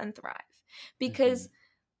successful and thrive. Because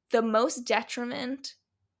the most detriment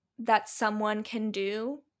that someone can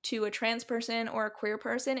do to a trans person or a queer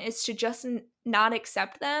person is to just not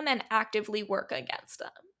accept them and actively work against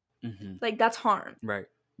them. Like, that's harm.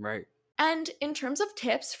 Right. And in terms of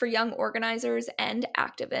tips for young organizers and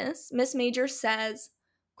activists, Miss Major says,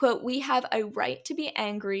 quote, we have a right to be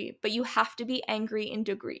angry, but you have to be angry in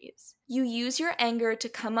degrees. You use your anger to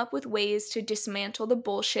come up with ways to dismantle the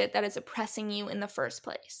bullshit that is oppressing you in the first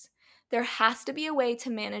place. There has to be a way to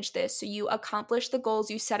manage this so you accomplish the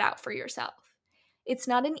goals you set out for yourself. It's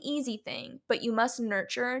not an easy thing, but you must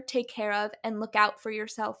nurture, take care of, and look out for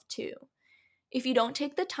yourself too. If you don't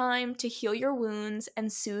take the time to heal your wounds and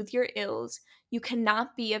soothe your ills, you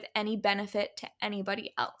cannot be of any benefit to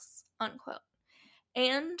anybody else." Unquote.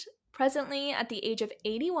 And presently, at the age of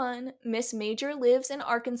 81, Miss Major lives in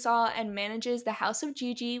Arkansas and manages the house of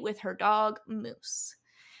Gigi with her dog, Moose.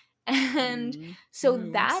 And so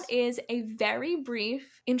that Moose. is a very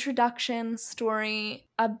brief introduction story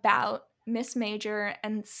about Miss Major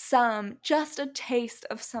and just a taste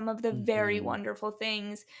of some of the very wonderful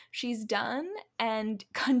things she's done and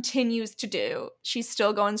continues to do. She's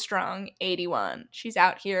still going strong, 81. She's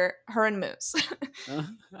out here, her and Moose.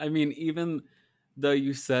 I mean, even though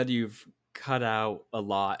you said you've cut out a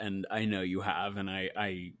lot, and I know you have, and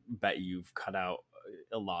I bet you've cut out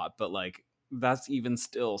a lot, but like that's even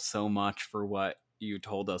still so much for what you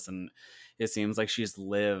told us, and it seems like she's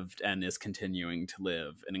lived and is continuing to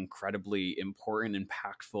live an incredibly important,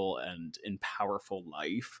 impactful, and powerful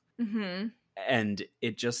life. Mm-hmm. And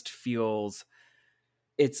it just feels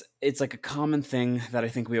it's like a common thing that I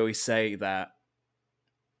think we always say, that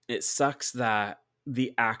it sucks that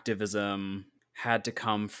the activism had to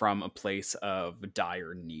come from a place of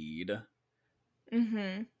dire need.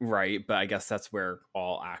 Mm-hmm. Right, but I guess that's where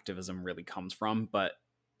all activism really comes from. But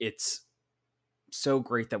it's so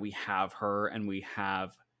great that we have her, and we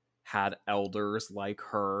have had elders like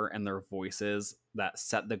her and their voices that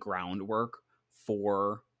set the groundwork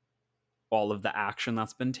for all of the action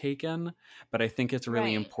that's been taken. But I think it's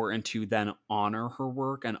really Right. important to then honor her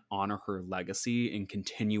work and honor her legacy in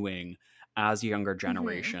continuing as younger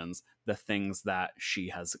generations the things that she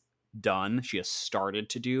has done, she has started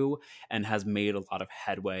to do, and has made a lot of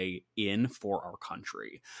headway in for our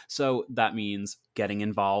country. So that means getting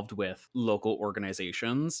involved with local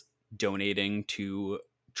organizations, donating to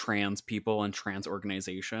trans people and trans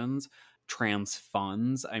organizations, trans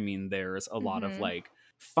funds. I mean, there's a lot of Mm-hmm. like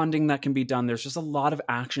funding that can be done. There's just a lot of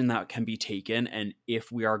action that can be taken. And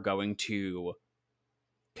if we are going to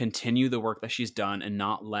continue the work that she's done and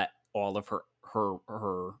not let all of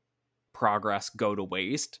her progress go to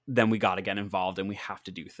waste, then we got to get involved and we have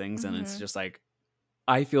to do things. And it's Mm-hmm. just like,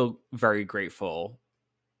 I feel very grateful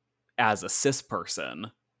as a cis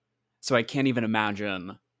person. So I can't even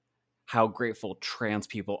imagine how grateful trans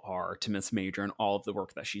people are to Miss Major and all of the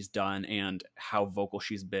work that she's done, and how vocal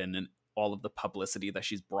she's been, and all of the publicity that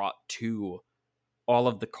she's brought to all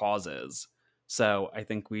of the causes. So I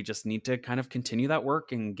think we just need to kind of continue that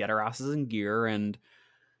work and get our asses in gear, and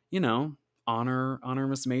honor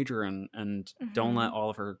Miss Major, and don't Mm-hmm. let all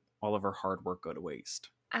of her hard work go to waste.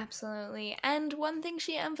 Absolutely. And one thing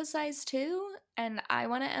she emphasized too, and I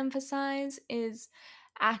want to emphasize, is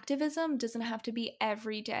activism doesn't have to be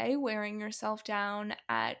every day wearing yourself down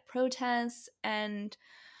at protests and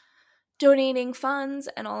donating funds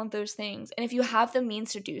and all of those things. And if you have the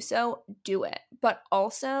means to do so, do it. But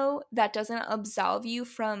also, that doesn't absolve you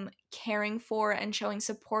from caring for and showing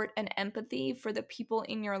support and empathy for the people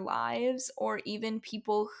in your lives, or even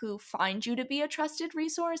people who find you to be a trusted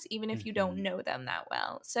resource, even if you don't know them that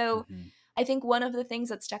well. So, I think one of the things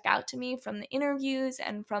that stuck out to me from the interviews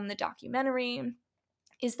and from the documentary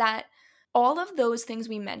is that all of those things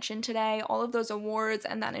we mentioned today, all of those awards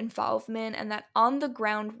and that involvement and that on the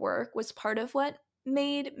ground work, was part of what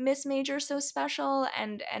made Miss Major so special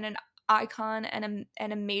and an icon and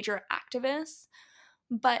a major activist.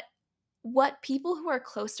 But what people who are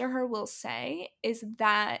close to her will say is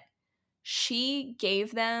that she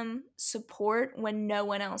gave them support when no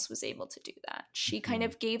one else was able to do that. She kind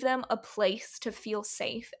of gave them a place to feel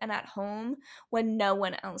safe and at home when no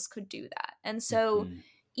one else could do that. And so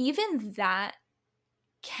even that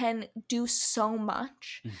can do so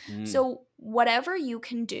much. So whatever you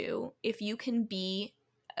can do, if you can be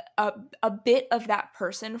a bit of that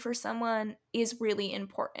person for someone, is really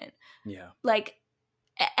important. Yeah. Like,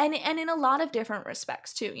 and in a lot of different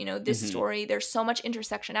respects too. This story, there's so much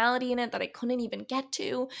intersectionality in it that I couldn't even get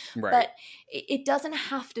to. Right. But it doesn't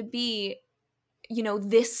have to be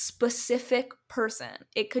this specific person.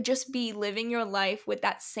 It could just be living your life with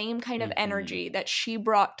that same kind of energy that she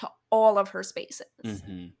brought to all of her spaces.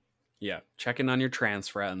 Yeah, check in on your trans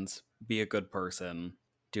friends, be a good person,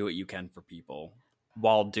 do what you can for people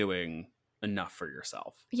while doing enough for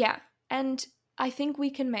yourself. Yeah, and I think we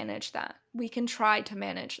can manage that. We can try to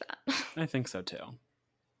manage that. I think so too.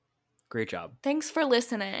 Great job. Thanks for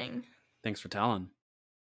listening. Thanks for telling.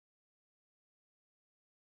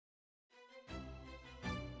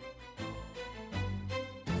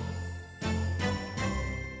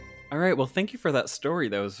 All right, well, thank you for that story.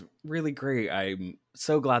 That was really great. I'm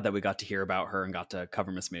so glad that we got to hear about her and got to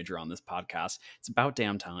cover Miss Major on this podcast. It's about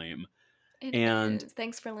damn time. It And is.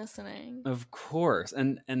 Thanks for listening. of course.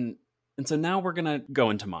 And so now we're going to go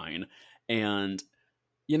into mine. And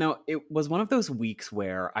it was one of those weeks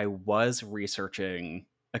where I was researching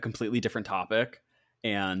a completely different topic,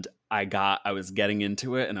 and I was getting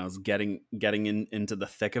into it, and I was getting into the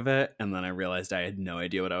thick of it, and then I realized I had no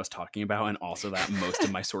idea what I was talking about, and also that most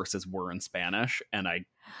of my sources were in Spanish, and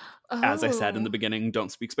as I said in the Oh. beginning,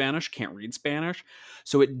 don't speak Spanish, can't read Spanish.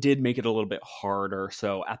 So it did make it a little bit harder.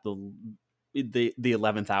 So at the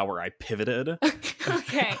 11th hour, I pivoted.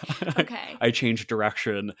 Okay. Okay. I changed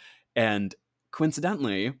direction, and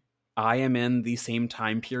coincidentally, I am in the same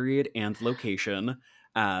time period and location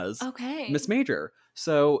as Miss Okay. Major.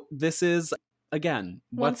 So this is, again,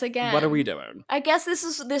 Once what are we again. doing? I guess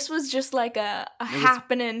this was just like a It was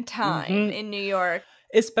happening time mhm. in New York.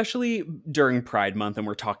 Especially during Pride Month, and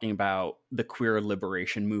we're talking about the queer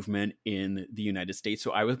liberation movement in the United States.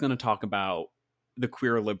 So I was going to talk about the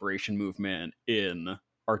queer liberation movement in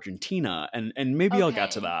Argentina, and maybe I'll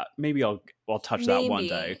get to Okay. that. Maybe I'll touch that one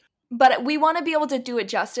day. Maybe. But we want to be able to do it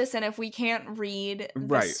justice, and if we can't read the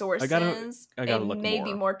Right. sources, I it gotta look may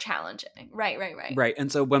be more. more challenging. Right, right, right. Right. And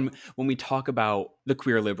so when we talk about the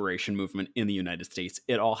queer liberation movement in the United States,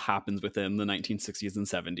 it all happens within the 1960s and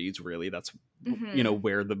 70s, really. That's Mm-hmm.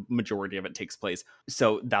 where the majority of it takes place.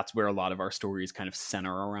 So that's where a lot of our stories kind of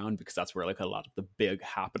center around, because that's where like a lot of the big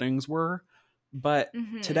happenings were. But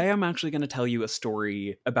Mm-hmm. today I'm actually going to tell you a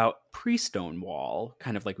story about pre-Stonewall,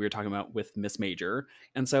 kind of like we were talking about with Miss Major.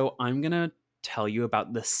 And so I'm going to tell you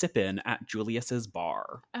about the sip-in at Julius's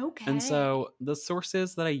bar. And Okay. so the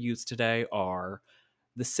sources that I use today are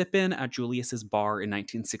the sip-in at Julius's bar in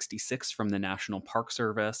 1966 from the National Park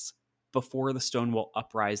Service. Before the Stonewall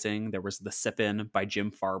Uprising, there was the sip-in by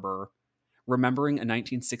Jim Farber. Remembering a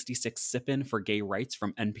 1966 sip-in for gay rights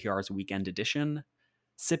from NPR's Weekend Edition.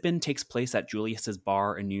 Sip-in takes place at Julius's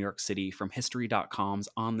bar in New York City from History.com's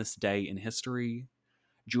On This Day in History.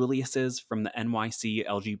 Julius's from the NYC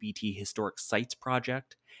LGBT Historic Sites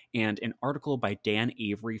Project, and an article by Dan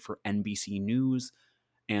Avery for NBC News.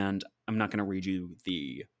 And I'm not going to read you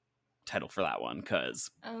the title for that one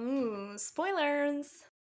because Oh, spoilers.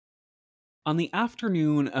 on the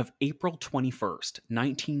afternoon of April 21st,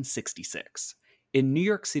 1966, in New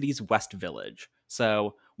York City's West Village,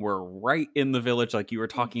 so we're right in the village like you were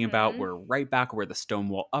talking about, Mm-hmm. we're right back where the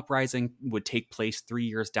Stonewall Uprising would take place 3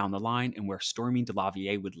 years down the line and where Stormy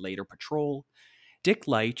DeLavier would later patrol, Dick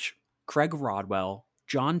Leitch, Craig Rodwell,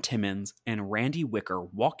 John Timmons, and Randy Wicker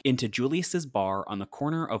walk into Julius's bar on the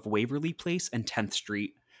corner of Waverly Place and 10th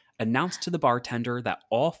Street, announce to the bartender that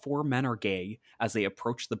all four men are gay as they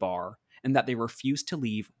approach the bar, and that they refuse to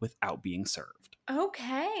leave without being served.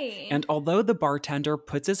 Okay. And although the bartender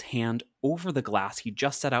puts his hand over the glass he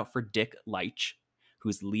just set out for Dick Leitch,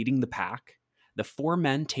 who's leading the pack, the four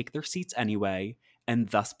men take their seats anyway, and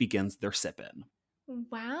thus begins their sip-in.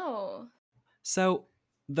 Wow. So,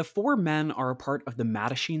 the four men are a part of the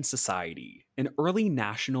Mattachine Society, an early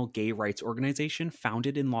national gay rights organization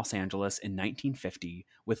founded in Los Angeles in 1950,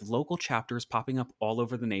 with local chapters popping up all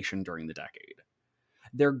over the nation during the decade.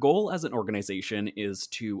 Their goal as an organization is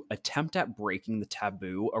to attempt at breaking the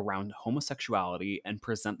taboo around homosexuality and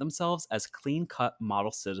present themselves as clean cut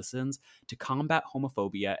model citizens to combat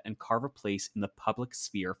homophobia and carve a place in the public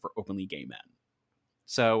sphere for openly gay men.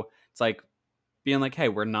 So, it's like, being like, hey,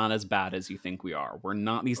 we're not as bad as you think we are. We're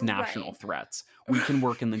not these national Right. threats. We can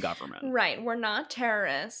work in the government. Right. We're not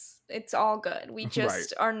terrorists. It's all good. We Right.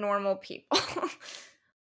 just are normal people.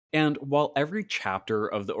 And while every chapter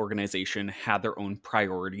of the organization had their own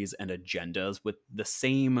priorities and agendas with the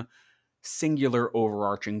same singular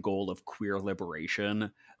overarching goal of queer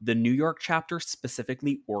liberation, the New York chapter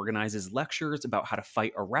specifically organizes lectures about how to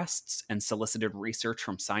fight arrests and solicited research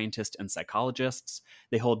from scientists and psychologists.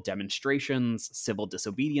 They hold demonstrations, civil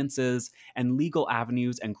disobediences, and legal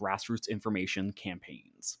avenues and grassroots information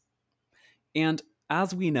campaigns. And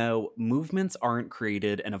as we know, movements aren't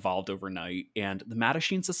created and evolved overnight, and the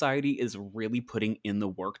Mattachine Society is really putting in the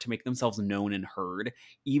work to make themselves known and heard,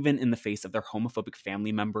 even in the face of their homophobic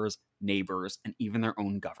family members, neighbors, and even their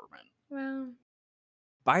own government. Wow.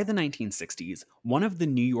 By the 1960s, one of the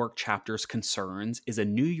New York chapter's concerns is a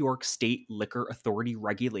New York State Liquor Authority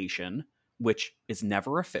regulation, which is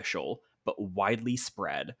never official but widely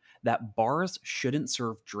spread, that bars shouldn't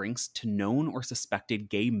serve drinks to known or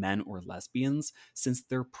suspected gay men or lesbians since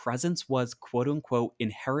their presence was quote unquote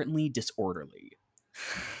inherently disorderly.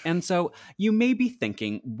 And so you may be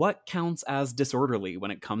thinking, what counts as disorderly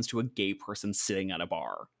when it comes to a gay person sitting at a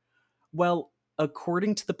bar? Well,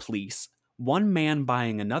 according to the police, one man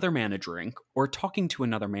buying another man a drink or talking to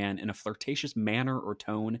another man in a flirtatious manner or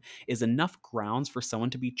tone is enough grounds for someone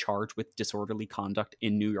to be charged with disorderly conduct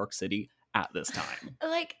in New York City at this time.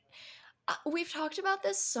 Like, we've talked about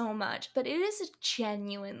this so much, but it is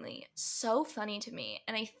genuinely so funny to me.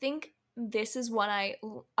 And I think this is what I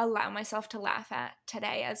allow myself to laugh at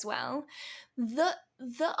today as well. The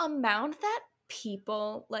amount that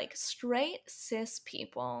people, like straight cis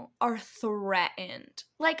people, are threatened,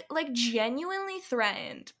 like genuinely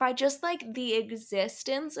threatened by just like the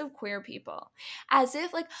existence of queer people, as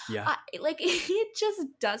if Yeah. like it just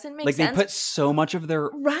doesn't make Like they sense. put so much of their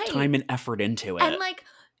Right. time and effort into it. And like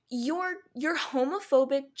your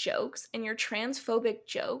homophobic jokes and your transphobic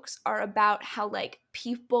jokes are about how like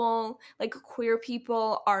people, like queer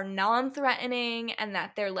people, are non-threatening and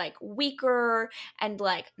that they're like weaker and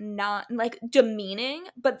like not like demeaning.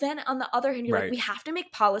 But then on the other hand, you're like, Right. we have to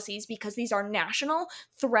make policies because these are national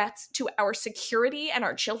threats to our security and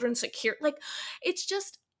our children's security. Like, it's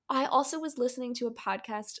just, I also was listening to a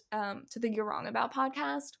podcast, to the You're Wrong About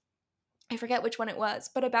podcast. I forget which one it was,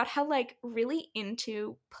 but about how like really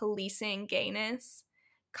into policing gayness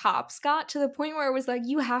cops got, to the point where it was like,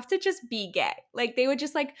 you have to just be gay. Like they would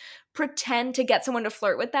just like pretend to get someone to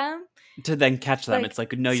flirt with them To then catch them. like, It's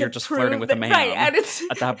like, no, to you're just prove flirting with a that- man. right, and it's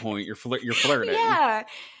At that point, you're flirting. yeah.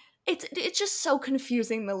 It's just so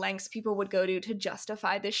confusing the lengths people would go to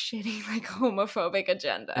justify this shitty like homophobic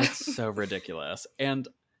agenda. It's so ridiculous. And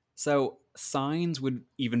so signs would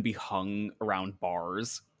even be hung around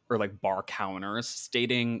bars or like bar counters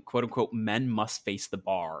stating, quote unquote, men must face the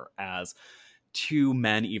bar, as two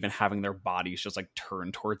men even having their bodies just like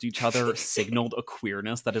turned towards each other signaled a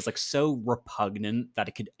queerness that is like so repugnant that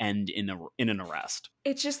it could end in an arrest.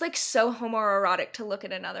 It's just like so homoerotic to look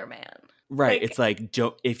at another man. Right. It's like,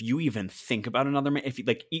 if you even think about another man, if you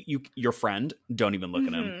like your friend, don't even look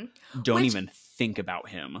at him. Don't even think about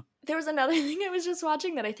him. There was another thing I was just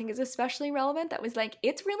watching that I think is especially relevant, that was like,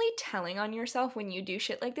 it's really telling on yourself when you do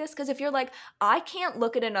shit like this. Because if you're like, I can't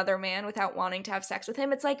look at another man without wanting to have sex with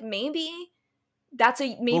him, it's like, maybe that's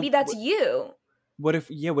you. What if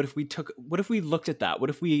we looked at that? What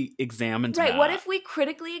if we examined right, that? what if we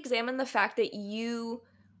critically examine the fact that you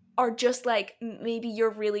are just like, maybe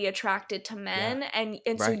you're really attracted to men, and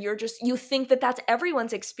so you're just, you think that that's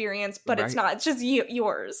everyone's experience, but it's not, it's just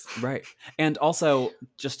yours. Right. And also,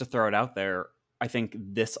 just to throw it out there, I think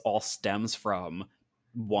this all stems from,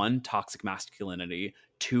 one, toxic masculinity,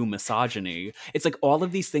 two, misogyny. It's like all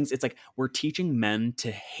of these things, it's like we're teaching men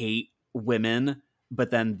to hate women, but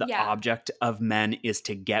then the object of men is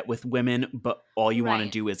to get with women, but all you want to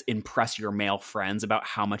do is impress your male friends about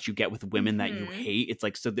how much you get with women that you hate. It's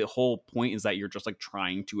like, so the whole point is that you're just like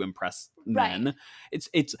trying to impress men. It's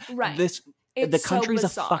this, the country's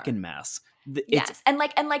so a fucking mess. Yes, and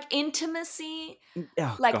like intimacy,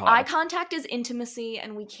 like God. Eye contact is intimacy,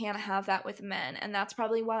 and we can't have that with men, and that's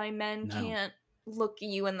probably why men can't look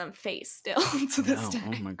you in the face still to this day.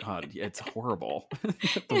 Oh my God, it's horrible.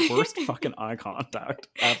 The worst fucking eye contact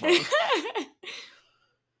ever.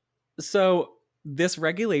 So this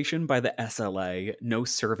regulation by the SLA, no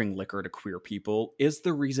serving liquor to queer people, is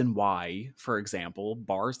the reason why, for example,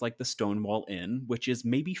 bars like the Stonewall Inn, which is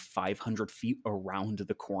maybe 500 feet around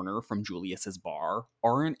the corner from Julius's bar,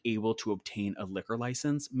 aren't able to obtain a liquor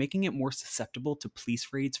license, making it more susceptible to police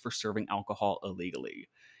raids for serving alcohol illegally.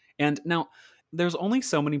 And now, there's only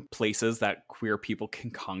so many places that queer people can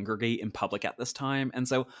congregate in public at this time, and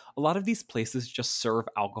so a lot of these places just serve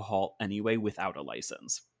alcohol anyway without a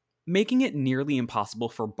license, making it nearly impossible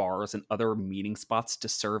for bars and other meeting spots to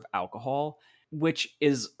serve alcohol, which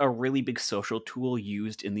is a really big social tool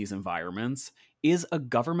used in these environments, is a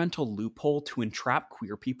governmental loophole to entrap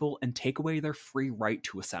queer people and take away their free right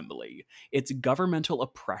to assembly. It's governmental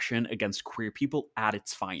oppression against queer people at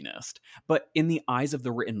its finest. But in the eyes of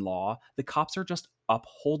the written law, the cops are just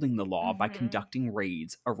upholding the law by conducting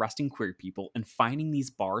raids, arresting queer people, and finding these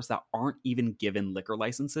bars that aren't even given liquor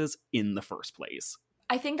licenses in the first place.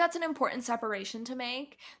 I think that's an important separation to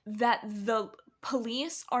make, that the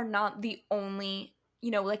police are not the only,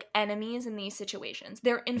 like enemies in these situations.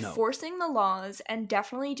 They're enforcing the laws and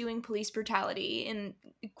definitely doing police brutality in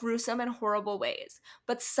gruesome and horrible ways.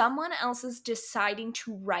 But someone else is deciding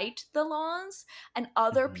to write the laws, and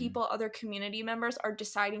other people, other community members are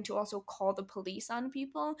deciding to also call the police on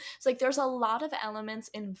people. So like there's a lot of elements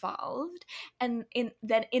involved. And in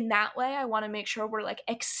that way, I want to make sure we're like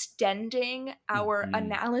extending our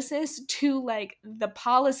analysis to like the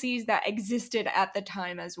policies that existed at the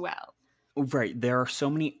time as well. Right. There are so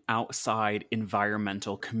many outside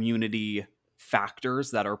environmental community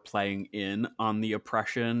factors that are playing in on the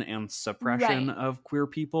oppression and suppression Right. of queer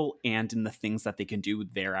people and in the things that they can do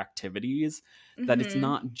with their activities, that it's Mhm.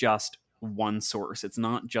 not just one source. It's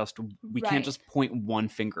not just, we can't Right. just point one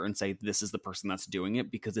finger and say this is the person that's doing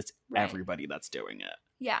it, because it's Right. everybody that's doing it.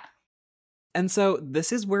 Yeah. And so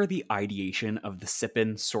this is where the ideation of the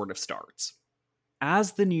SIPN sort of starts.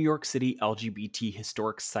 As the New York City LGBT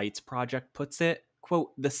Historic Sites Project puts it,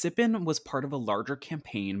 quote, the SIPN was part of a larger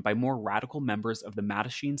campaign by more radical members of the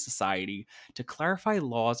Mattachine Society to clarify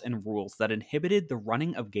laws and rules that inhibited the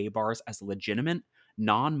running of gay bars as legitimate,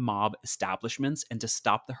 non-mob establishments and to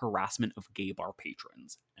stop the harassment of gay bar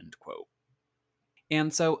patrons, end quote.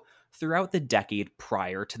 And so, throughout the decade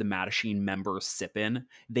prior to the Mattachine members' SIPN,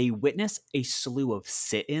 they witness a slew of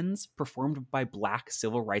sit-ins performed by Black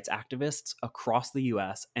civil rights activists across the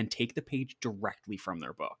US and take the page directly from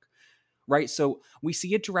their book. Right? So we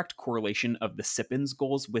see a direct correlation of the SIPN's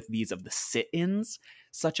goals with these of the sit-ins,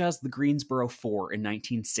 such as the Greensboro Four in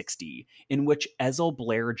 1960, in which Ezel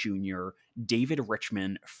Blair Jr., David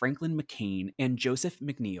Richmond, Franklin McCain, and Joseph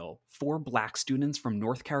McNeil, four Black students from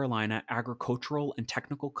North Carolina Agricultural and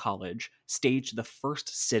Technical College, staged the first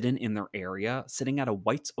sit-in in their area, sitting at a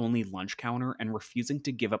whites-only lunch counter and refusing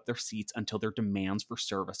to give up their seats until their demands for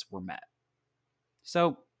service were met.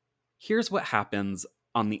 So, here's what happens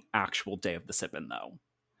on the actual day of the SIPN, though.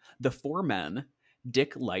 The four men,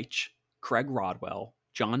 Dick Leitch, Craig Rodwell,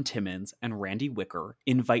 John Timmons, and Randy Wicker,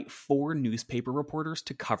 invite four newspaper reporters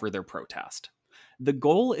to cover their protest. The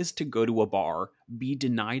goal is to go to a bar, be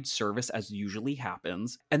denied service as usually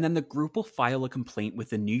happens, and then the group will file a complaint with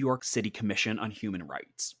the New York City Commission on Human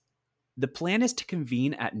Rights. The plan is to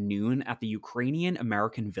convene at noon at the Ukrainian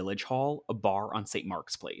American Village Hall, a bar on St.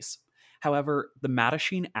 Mark's Place. However, the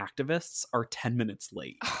Mattachine activists are 10 minutes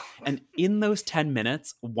late. And in those 10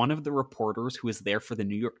 minutes, one of the reporters who is there for the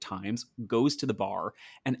New York Times goes to the bar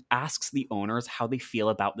and asks the owners how they feel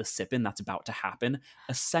about the sip-in that's about to happen,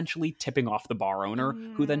 essentially tipping off the bar owner,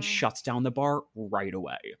 who then Mm, shuts down the bar right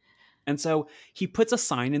away. And so he puts a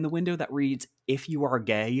sign in the window that reads, "If you are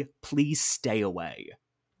gay, please stay away."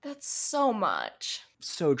 that's so much.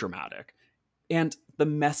 So dramatic. And the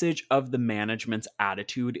message of the management's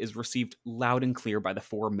attitude is received loud and clear by the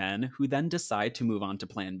four men, who then decide to move on to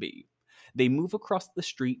Plan B. They move across the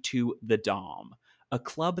street to The Dom, a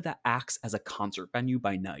club that acts as a concert venue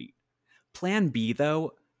by night. Plan B,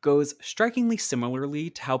 though, goes strikingly similarly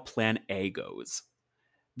to how Plan A goes.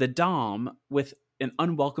 The Dom, with an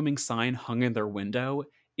unwelcoming sign hung in their window,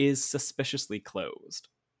 is suspiciously closed.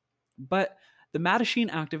 But the Mattachine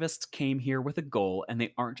activists came here with a goal, and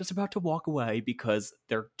they aren't just about to walk away because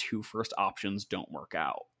their two first options don't work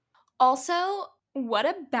out. Also, what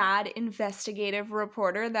a bad investigative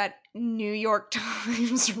reporter that New York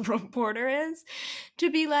Times reporter is, to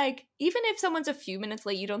be like, even if someone's a few minutes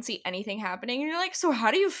late, you don't see anything happening, and you're like, so how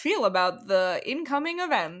do you feel about the incoming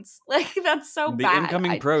events? Like, that's so The bad.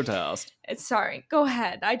 incoming protest. Sorry, go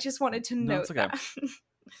ahead. I just wanted to No, it's note okay. that.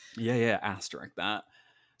 Yeah, asterisk that.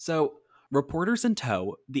 So, reporters in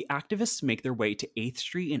tow, the activists make their way to 8th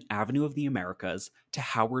Street and Avenue of the Americas to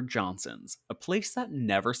Howard Johnson's, a place that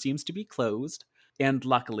never seems to be closed, and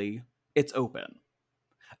luckily, it's open.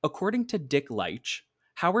 According to Dick Leitch,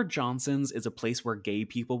 Howard Johnson's is a place where gay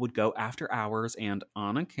people would go after hours and,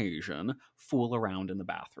 on occasion, fool around in the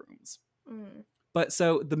bathrooms. Mm. But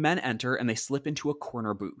so the men enter and they slip into a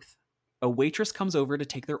corner booth. A waitress comes over to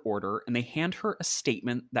take their order and they hand her a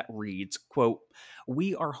statement that reads, quote,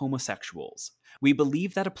 "We are homosexuals. We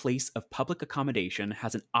believe that a place of public accommodation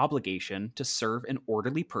has an obligation to serve an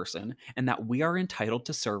orderly person and that we are entitled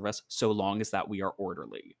to service so long as that we are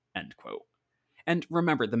orderly," end quote. And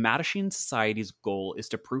remember, the Mattachine Society's goal is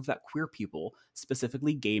to prove that queer people,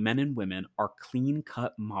 specifically gay men and women, are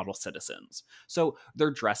clean-cut model citizens. So they're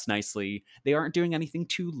dressed nicely, they aren't doing anything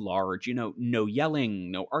too large, no yelling,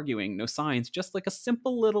 no arguing, no signs, just like a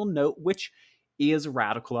simple little note, which is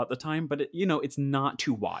radical at the time, but it's not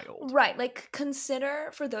too wild. Right, like consider,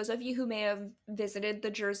 for those of you who may have visited the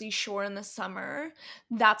Jersey Shore in the summer,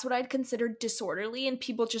 that's what I'd consider disorderly, and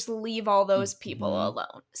people just leave all those people Mhm.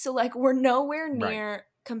 alone. So like we're nowhere Right. near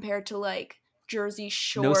compared to like Jersey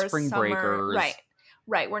No Shore spring summer. Right. breakers.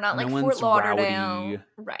 Right, we're not No like Fort one's rowdy. Lauderdale.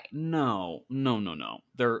 Right. No.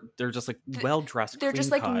 They're just like well dressed, They're just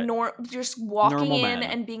clean like cut, just walking normal in men.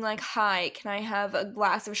 and being like, "Hi, can I have a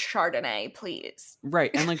glass of Chardonnay, please?"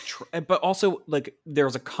 Right, and like, but also like,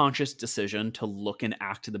 there's a conscious decision to look and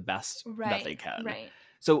act the best that Right. they can. Right.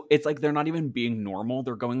 So it's like they're not even being normal;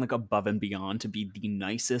 they're going like above and beyond to be the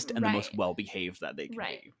nicest and the most Right. well behaved that they can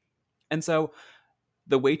Right. be. And so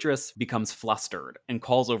The waitress becomes flustered and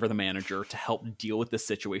calls over the manager to help deal with this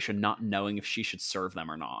situation, not knowing if she should serve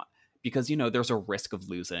them or not. Because, there's a risk of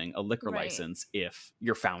losing a liquor Right. license if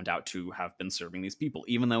you're found out to have been serving these people,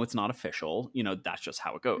 even though it's not official. That's just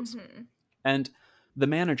how it goes. Mm-hmm. And the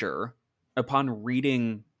manager, upon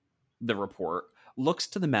reading the report, looks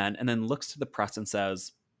to the men and then looks to the press and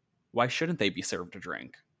says, "Why shouldn't they be served a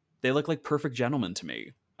drink? They look like perfect gentlemen to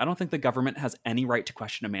me. I don't think the government has any right to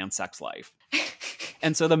question a man's sex life."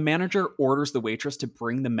 And so the manager orders the waitress to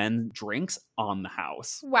bring the men drinks on the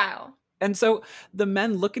house. Wow. And so the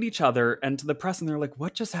men look at each other and to the press and they're like,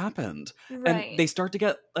 "What just happened?" And Right. they start to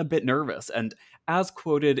get a bit nervous. And as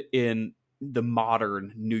quoted in the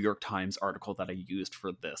modern New York Times article that I used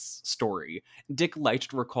for this story, Dick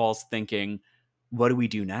Leitch recalls thinking, "What do we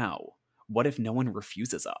do now? What if no one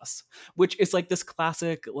refuses us?" Which is like this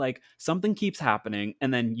classic, like something keeps happening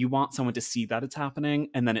and then you want someone to see that it's happening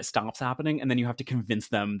and then it stops happening and then you have to convince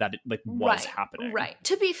them that it like was Right. happening. Right.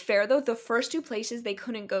 To be fair though, the first two places they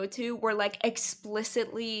couldn't go to were like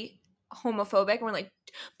explicitly homophobic and we're like,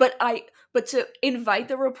 but to invite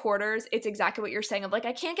the reporters, it's exactly what you're saying of like,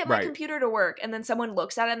 I can't get my Right. computer to work, and then someone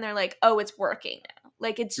looks at it and they're like, oh, it's working now.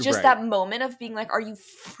 Like, it's just Right. that moment of being like, are you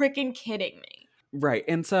freaking kidding me? Right.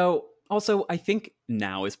 And so also, I think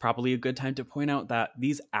now is probably a good time to point out that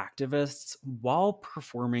these activists, while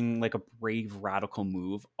performing like a brave radical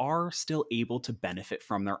move, are still able to benefit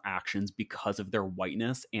from their actions because of their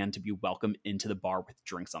whiteness and to be welcomed into the bar with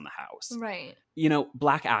drinks on the house. Right.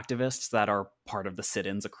 Black activists that are part of the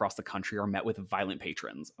sit-ins across the country are met with violent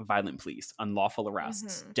patrons, violent police, unlawful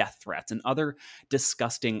arrests, Mm-hmm. death threats, and other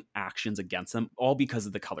disgusting actions against them, all because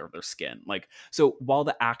of the color of their skin. So while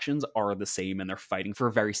the actions are the same and they're fighting for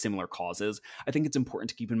very similar causes, I think it's important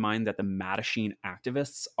to keep in mind that the Mattachine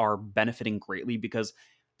activists are benefiting greatly because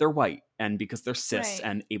they're white and because they're cis Right.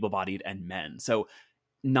 and able-bodied and men. So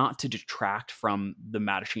not to detract from the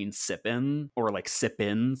Mattachine sip-in or like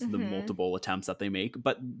sip-ins, the Mm-hmm. multiple attempts that they make,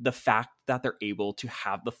 but the fact that they're able to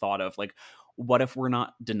have the thought of like, what if we're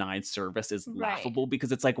not denied service is Right. laughable,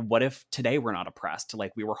 because it's like, what if today we're not oppressed?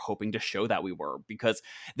 Like we were hoping to show that we were, because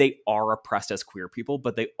they are oppressed as queer people,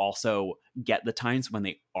 but they also get the times when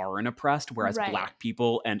they aren't oppressed, whereas Right. Black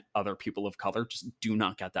people and other people of color just do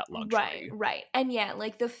not get that Right. luxury. Right. And yeah,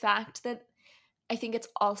 like the fact that I think it's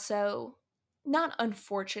also not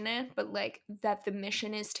unfortunate, but like that the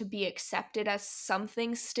mission is to be accepted as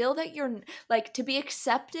something still that you're like to be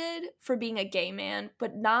accepted for being a gay man,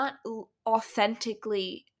 but not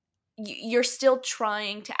authentically. You're still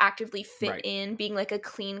trying to actively fit Right. in, being like a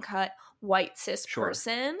clean cut white cis Sure.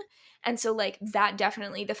 person. And so, like, that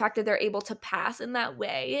definitely, the fact that they're able to pass in that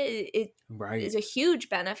way, it Right. is a huge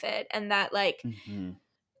benefit. And that, like, Mm-hmm.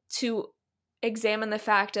 to examine the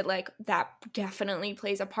fact that like that definitely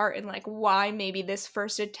plays a part in like why maybe this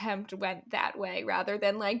first attempt went that way rather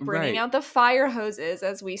than like bringing Right. out the fire hoses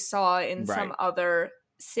as we saw in some Right. other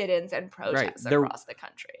sit-ins and protests There- across the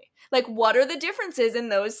country. Like, what are the differences in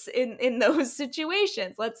those in those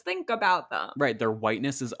situations? Let's think about them. Right, their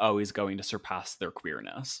whiteness is always going to surpass their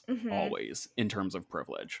queerness, Mhm. always, in terms of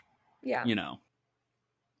privilege. Yeah.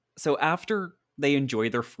 So after they enjoy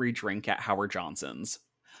their free drink at Howard Johnson's,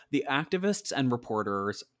 the activists and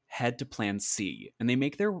reporters head to Plan C, and they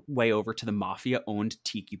make their way over to the mafia-owned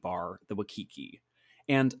tiki bar, the Wakiki.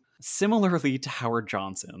 And similarly to Howard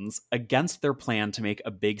Johnson's, against their plan to make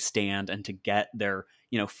a big stand and to get their,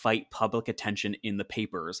 fight public attention in the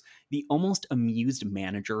papers, the almost amused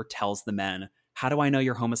manager tells the men, "How do I know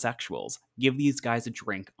you're homosexuals? Give these guys a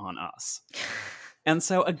drink on us." And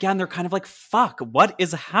so again, they're kind of like, fuck, what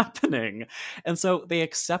is happening? And so they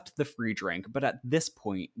accept the free drink. But at this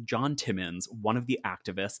point, John Timmons, one of the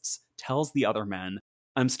activists, tells the other men,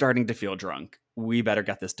 "I'm starting to feel drunk. We better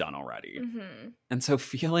get this done already." Mm-hmm. And so,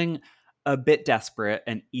 feeling a bit desperate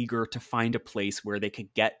and eager to find a place where they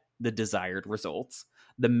could get the desired results,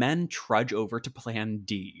 the men trudge over to Plan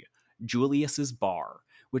D, Julius's bar,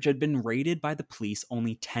 which had been raided by the police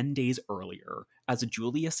only 10 days earlier, as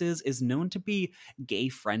Julius's is known to be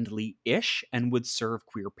gay-friendly-ish and would serve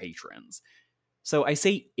queer patrons. So I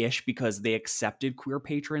say ish because they accepted queer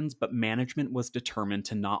patrons, but management was determined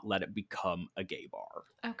to not let it become a gay bar.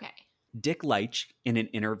 Okay. Dick Leitch, in an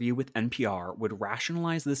interview with NPR, would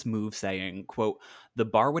rationalize this move saying, quote, "The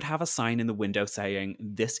bar would have a sign in the window saying,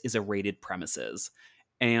 'This is a raided premises.'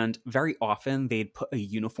 And very often they'd put a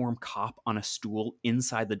uniformed cop on a stool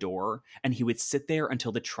inside the door, and he would sit there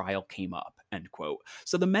until the trial came up," end quote.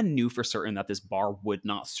 So the men knew for certain that this bar would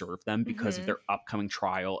not serve them because of Mhm. their upcoming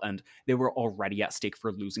trial, and they were already at stake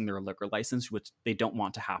for losing their liquor license, which they don't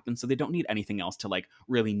want to happen. So they don't need anything else to like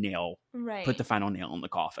really put Right. the final nail in the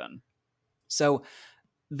coffin. So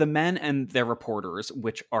The men and their reporters,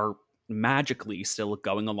 which are magically still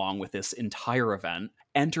going along with this entire event,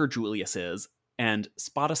 enter Julius's and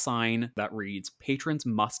spot a sign that reads, "Patrons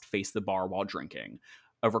must face the bar while drinking,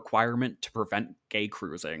 a requirement to prevent gay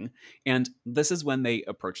cruising." And this is when they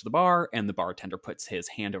approach the bar and the bartender puts his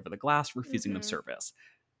hand over the glass, refusing them service.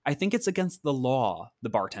 "I think it's against the law," the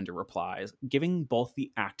bartender replies, giving both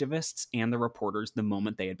the activists and the reporters the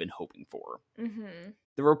moment they had been hoping for.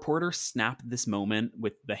 The reporters snap this moment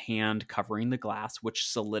with the hand covering the glass, which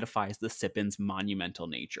solidifies the sip-in's monumental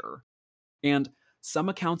nature. And some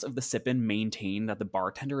accounts of the sip-in maintain that the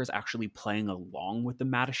bartender is actually playing along with the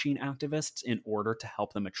Mattachine activists in order to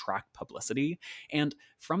help them attract publicity. And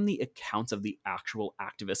from the accounts of the actual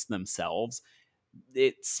activists themselves,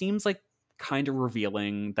 it seems like kind of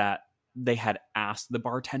revealing that they had asked the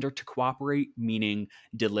bartender to cooperate, meaning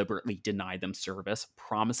deliberately deny them service,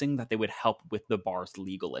 promising that they would help with the bar's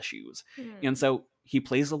legal issues. And so he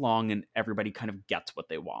plays along and everybody kind of gets what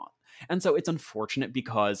they want. And so it's unfortunate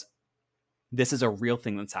because this is a real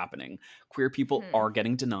thing that's happening. Queer people are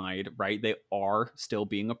getting denied, right? They are still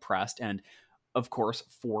being oppressed. And of course,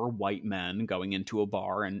 for white men going into a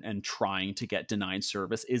bar and trying to get denied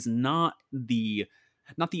service is not the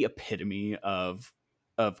epitome of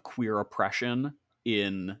queer oppression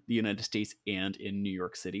in the United States and in New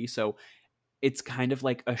York City. So it's kind of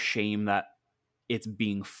like a shame that it's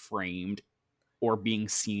being framed or being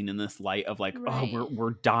seen in this light of like, oh, Right.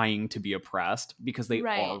 we're dying to be oppressed, because they are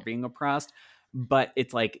Right. being oppressed. But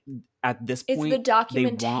it's like, at this It's the point, they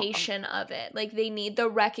want documentation of it. Like, they need the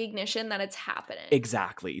recognition that it's happening.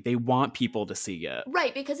 exactly. They want people to see it.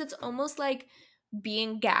 Right, because it's almost like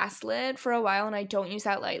being gaslit for a while, and I don't use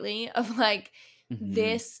that lightly, of like,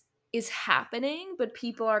 this is happening, but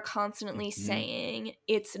people are constantly saying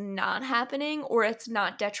it's not happening or it's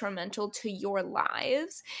not detrimental to your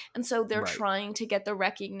lives. And so they're Right. trying to get the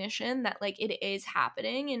recognition that like it is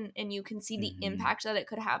happening, and you can see the impact that it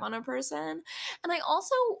could have on a person. And I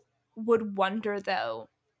also would wonder though,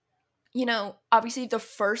 you know, obviously the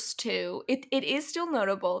first two, it is still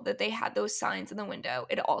notable that they had those signs in the window.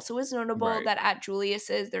 It also is notable Right. that at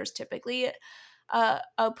Julius's, there's typically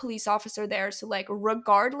a police officer there. So, like,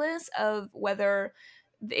 regardless of whether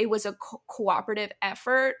it was a cooperative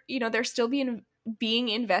effort, you know, they're still being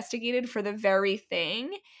investigated for the very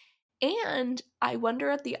thing. And I wonder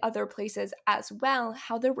at the other places as well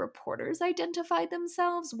how the reporters identified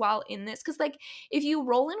themselves while in this. Because, like, if you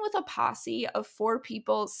roll in with a posse of 4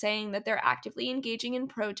 people saying that they're actively engaging in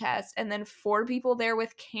protest and then 4 people there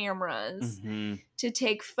with cameras to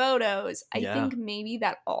take photos, I think maybe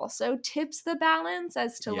that also tips the balance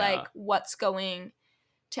as to, like, what's going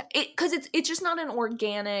to it. Because it's just not an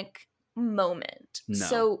organic moment. No.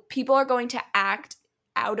 So people are going to act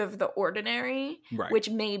out of the ordinary, Right. which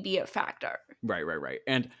may be a factor. Right.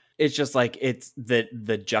 And it's just like, it's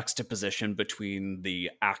the juxtaposition between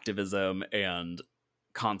the activism and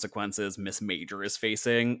consequences Miss Major is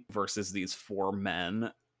facing versus these 4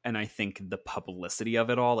 men. And I think the publicity of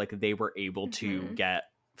it all, like, they were able to get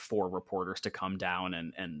 4 reporters to come down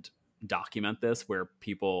and document this, where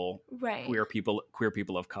people, Right. queer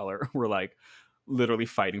people of color were like literally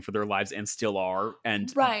fighting for their lives and still are,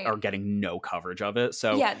 and Right. are getting no coverage of it.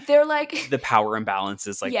 So yeah, they're like the power imbalance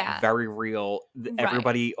is like very real.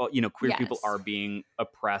 Everybody, you know, queer people are being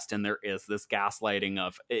oppressed, and there is this gaslighting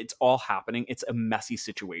of it's all happening. It's a messy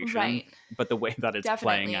situation, Right. but the way that it's Definitely.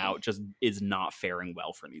 playing out just is not faring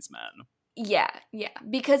well for these men. Yeah,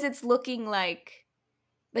 because it's looking like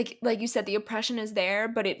you said, the oppression is there,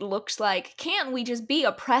 but it looks like, can't we just be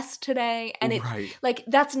oppressed today? And it like,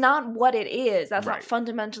 that's not what it is. That's not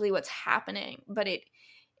fundamentally what's happening. But it,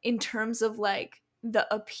 in terms of like the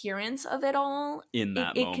appearance of it all, in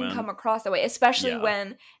that it can come across that way, especially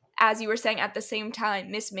when, as you were saying, at the same time,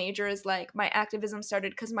 Miss Major is like, my activism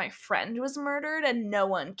started because my friend was murdered and no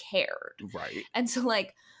one cared. Right. And so,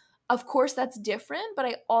 like, of course that's different, but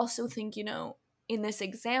I also think, you know, in this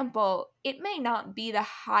example, it may not be the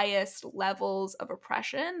highest levels of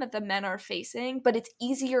oppression that the men are facing, but it's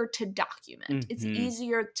easier to document. It's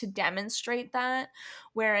easier to demonstrate that.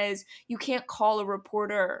 Whereas you can't call a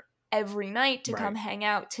reporter every night to come hang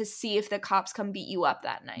out to see if the cops come beat you up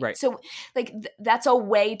that night. So, like, that's a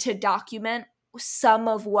way to document some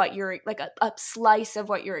of what your, like, a slice of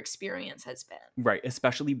what your experience has been. Right.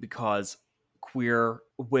 Especially because queer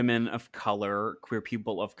women of color, queer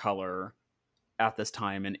people of color, at this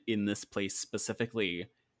time and in this place specifically,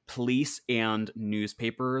 police and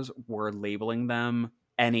newspapers were labeling them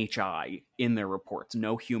NHI in their reports,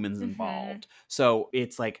 no humans involved. So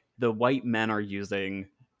it's like the white men are using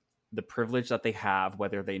the privilege that they have,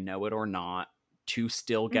 whether they know it or not, to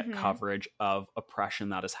still get Mm-hmm. coverage of oppression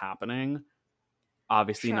that is happening.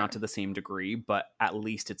 Obviously not Sure. to the same degree, but at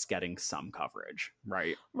least it's getting some coverage,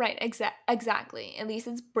 right? Right, exactly. At least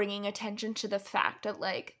it's bringing attention to the fact that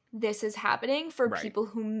like this is happening for Right. people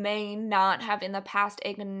who may not have in the past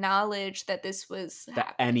acknowledged that this was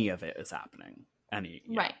That any happening. of it is happening.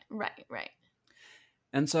 Yeah. Right, right, right.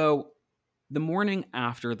 And so the morning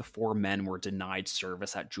after the four men were denied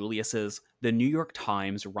service at Julius's, the New York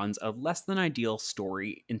Times runs a less than ideal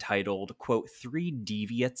story entitled, quote, "Three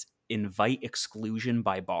Deviates Invite Exclusion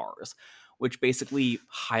by Bars," which basically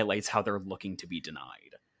highlights how they're looking to be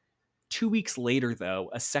denied. 2 weeks later, though,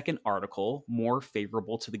 a second article, more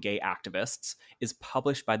favorable to the gay activists, is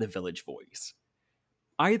published by the Village Voice.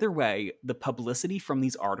 Either way, the publicity from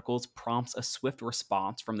these articles prompts a swift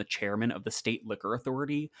response from the chairman of the state liquor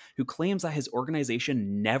authority, who claims that his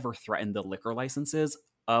organization never threatened the liquor licenses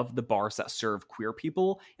of the bars that serve queer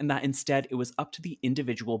people, and that instead it was up to the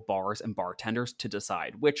individual bars and bartenders to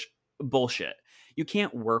decide, which, bullshit. You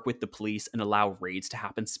can't work with the police and allow raids to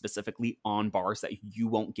happen specifically on bars that you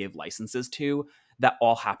won't give licenses to that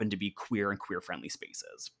all happen to be queer and queer friendly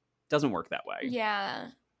spaces. Doesn't work that way.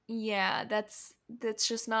 Yeah. Yeah, that's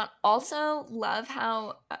just not. Also, love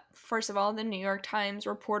how first of all, the New York Times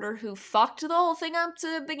reporter who fucked the whole thing up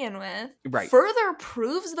to begin with Right. further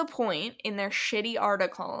proves the point in their shitty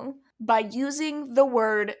article by using the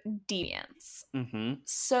word deviance. Mm-hmm.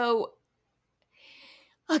 So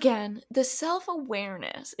again, the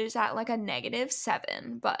self-awareness is at like a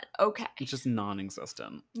 -7, but okay. It's just non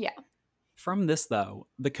existent. Yeah. From this, though,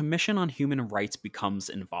 the Commission on Human Rights becomes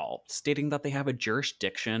involved, stating that they have a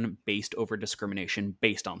jurisdiction based over discrimination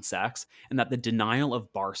based on sex, and that the denial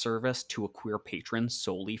of bar service to a queer patron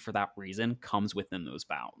solely for that reason comes within those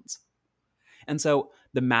bounds. And so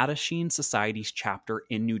the Mattachine Society's chapter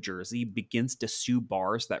in New Jersey begins to sue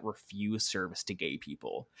bars that refuse service to gay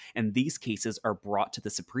people. And these cases are brought to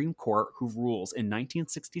the Supreme Court, who rules in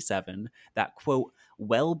 1967 that, quote,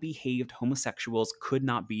 "well behaved homosexuals could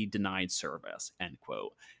not be denied service," end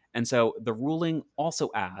quote. And so the ruling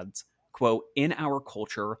also adds, quote, "in our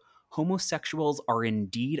culture, homosexuals are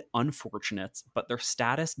indeed unfortunates, but their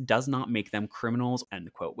status does not make them criminals,"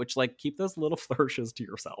 end quote. Which, like, keep those little flourishes to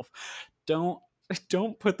yourself. Don't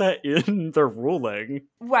put that in the ruling.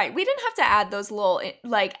 Right. We didn't have to add those little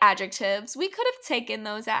like adjectives. We could have taken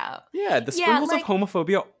those out. Yeah, the Yeah, sprinkles of like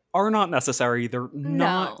homophobia are not necessary. They're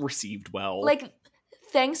not no. received well. Like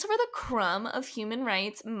thanks for the crumb of human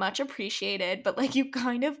rights, much appreciated, but like you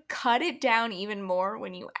kind of cut it down even more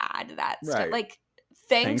when you add that stuff. Right. Like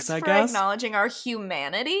Thanks, thanks I for guess. acknowledging our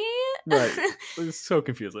humanity. Right. It's so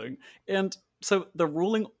confusing. And so the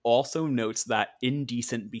ruling also notes that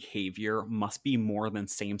indecent behavior must be more than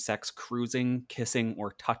same sex cruising, kissing,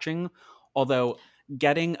 or touching, although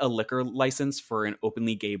getting a liquor license for an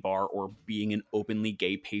openly gay bar or being an openly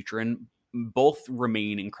gay patron both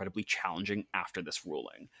remain incredibly challenging after this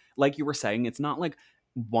ruling. Like you were saying, it's not like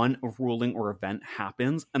one ruling or event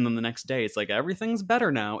happens and then the next day it's like everything's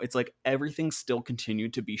better now. It's like everything still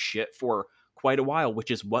continued to be shit for quite a while,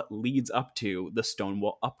 which is what leads up to the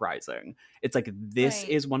Stonewall Uprising. It's like this Right.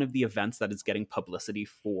 is one of the events that is getting publicity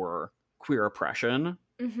for queer oppression,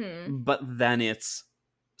 Mhm. but then it's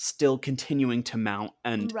still continuing to mount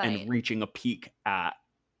and Right. reaching a peak at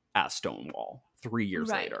Stonewall 3 years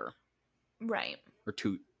Right. later, Right. or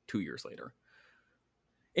two years later.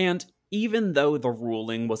 And even though the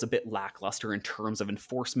ruling was a bit lackluster in terms of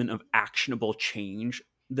enforcement of actionable change,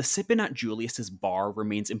 the Sippin' at Julius's bar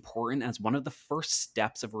remains important as one of the first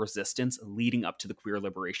steps of resistance leading up to the queer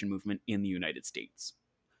liberation movement in the United States.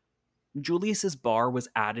 Julius's bar was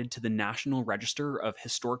added to the National Register of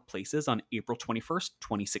Historic Places on April 21st,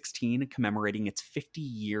 2016, commemorating its 50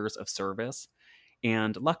 years of service.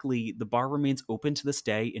 And luckily, the bar remains open to this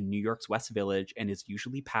day in New York's West Village and is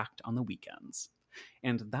usually packed on the weekends.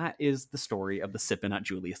 And that is the story of the Sippin' at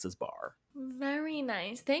Julius's bar. Very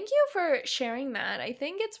nice. Thank you for sharing that. I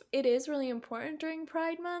think it is really important during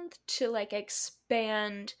Pride Month to like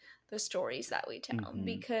expand the stories that we tell,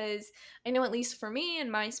 because I know at least for me in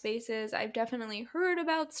my spaces, I've definitely heard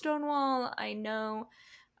about Stonewall. I know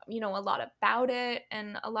a lot about it,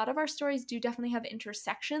 and a lot of our stories do definitely have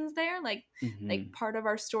intersections there, like part of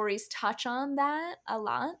our stories touch on that a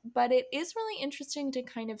lot, but it is really interesting to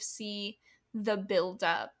kind of see the build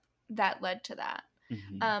up that led to that.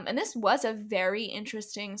 And this was a very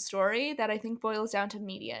interesting story that I think boils down to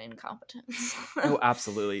media incompetence. Oh,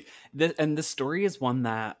 absolutely. And this story is one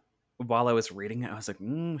that, while I was reading it, I was like,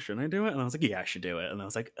 should I do it? And I was like, yeah, I should do it. And I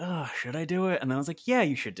was like, should I do it? And I was like, yeah,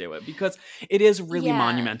 you should do it, because it is really Yeah.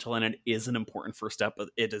 monumental and it is an important first step. But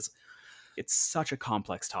it's it's such a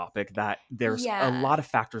complex topic that there's a Yeah. lot of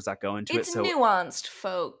factors that go into it. It's So nuanced,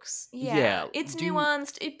 folks. yeah, It's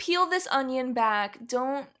nuanced. Peel this onion back.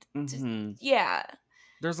 Don't. Yeah.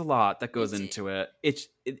 There's a lot that goes into it.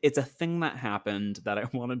 It's a thing that happened that I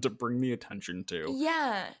wanted to bring the attention to.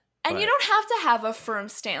 Yeah. And you don't have to have a firm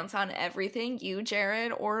stance on everything, you,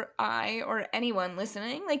 Jared, or I, or anyone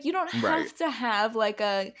listening. Like, you don't have to have, like,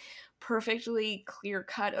 a perfectly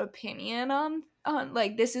clear-cut opinion on,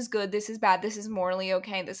 like, this is good, this is bad, this is morally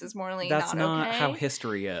okay, this is morally not okay. That's not how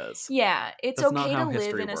history is. Yeah. It's okay to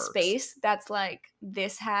live in a space that's, like,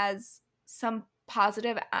 this has some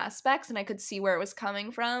positive aspects, and I could see where it was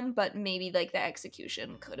coming from, but maybe like the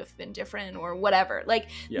execution could have been different or whatever. Like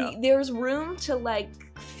there's room to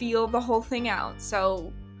like feel the whole thing out.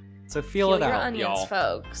 So feel it out, onions, y'all.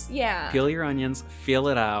 Folks. Yeah. Peel your onions, feel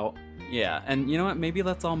it out. Yeah, and you know what? Maybe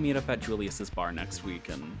let's all meet up at Julius's bar next week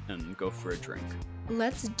and go for a drink.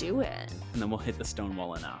 Let's do it. And then we'll hit the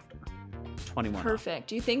Stonewall Inn after. 21. Perfect.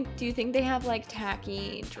 Do you think they have like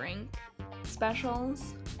tacky drink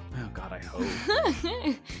specials? Oh God, I hope.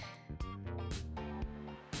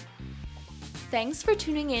 Thanks for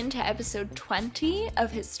tuning in to episode 20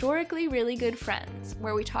 of Historically Really Good Friends,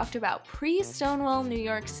 where we talked about pre-Stonewall New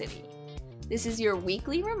York City. This is your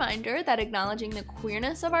weekly reminder that acknowledging the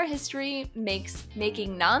queerness of our history makes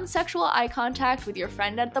making non-sexual eye contact with your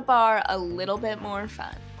friend at the bar a little bit more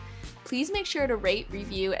fun. Please make sure to rate,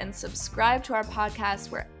 review, and subscribe to our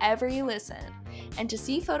podcast wherever you listen. And to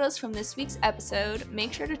see photos from this week's episode,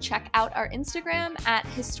 make sure to check out our Instagram at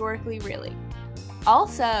historicallyreally.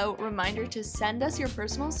 Also, reminder to send us your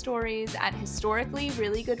personal stories at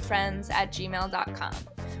historicallyreallygoodfriends@gmail.com.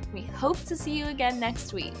 We hope to see you again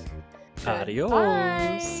next week. Adios.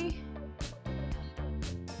 Bye.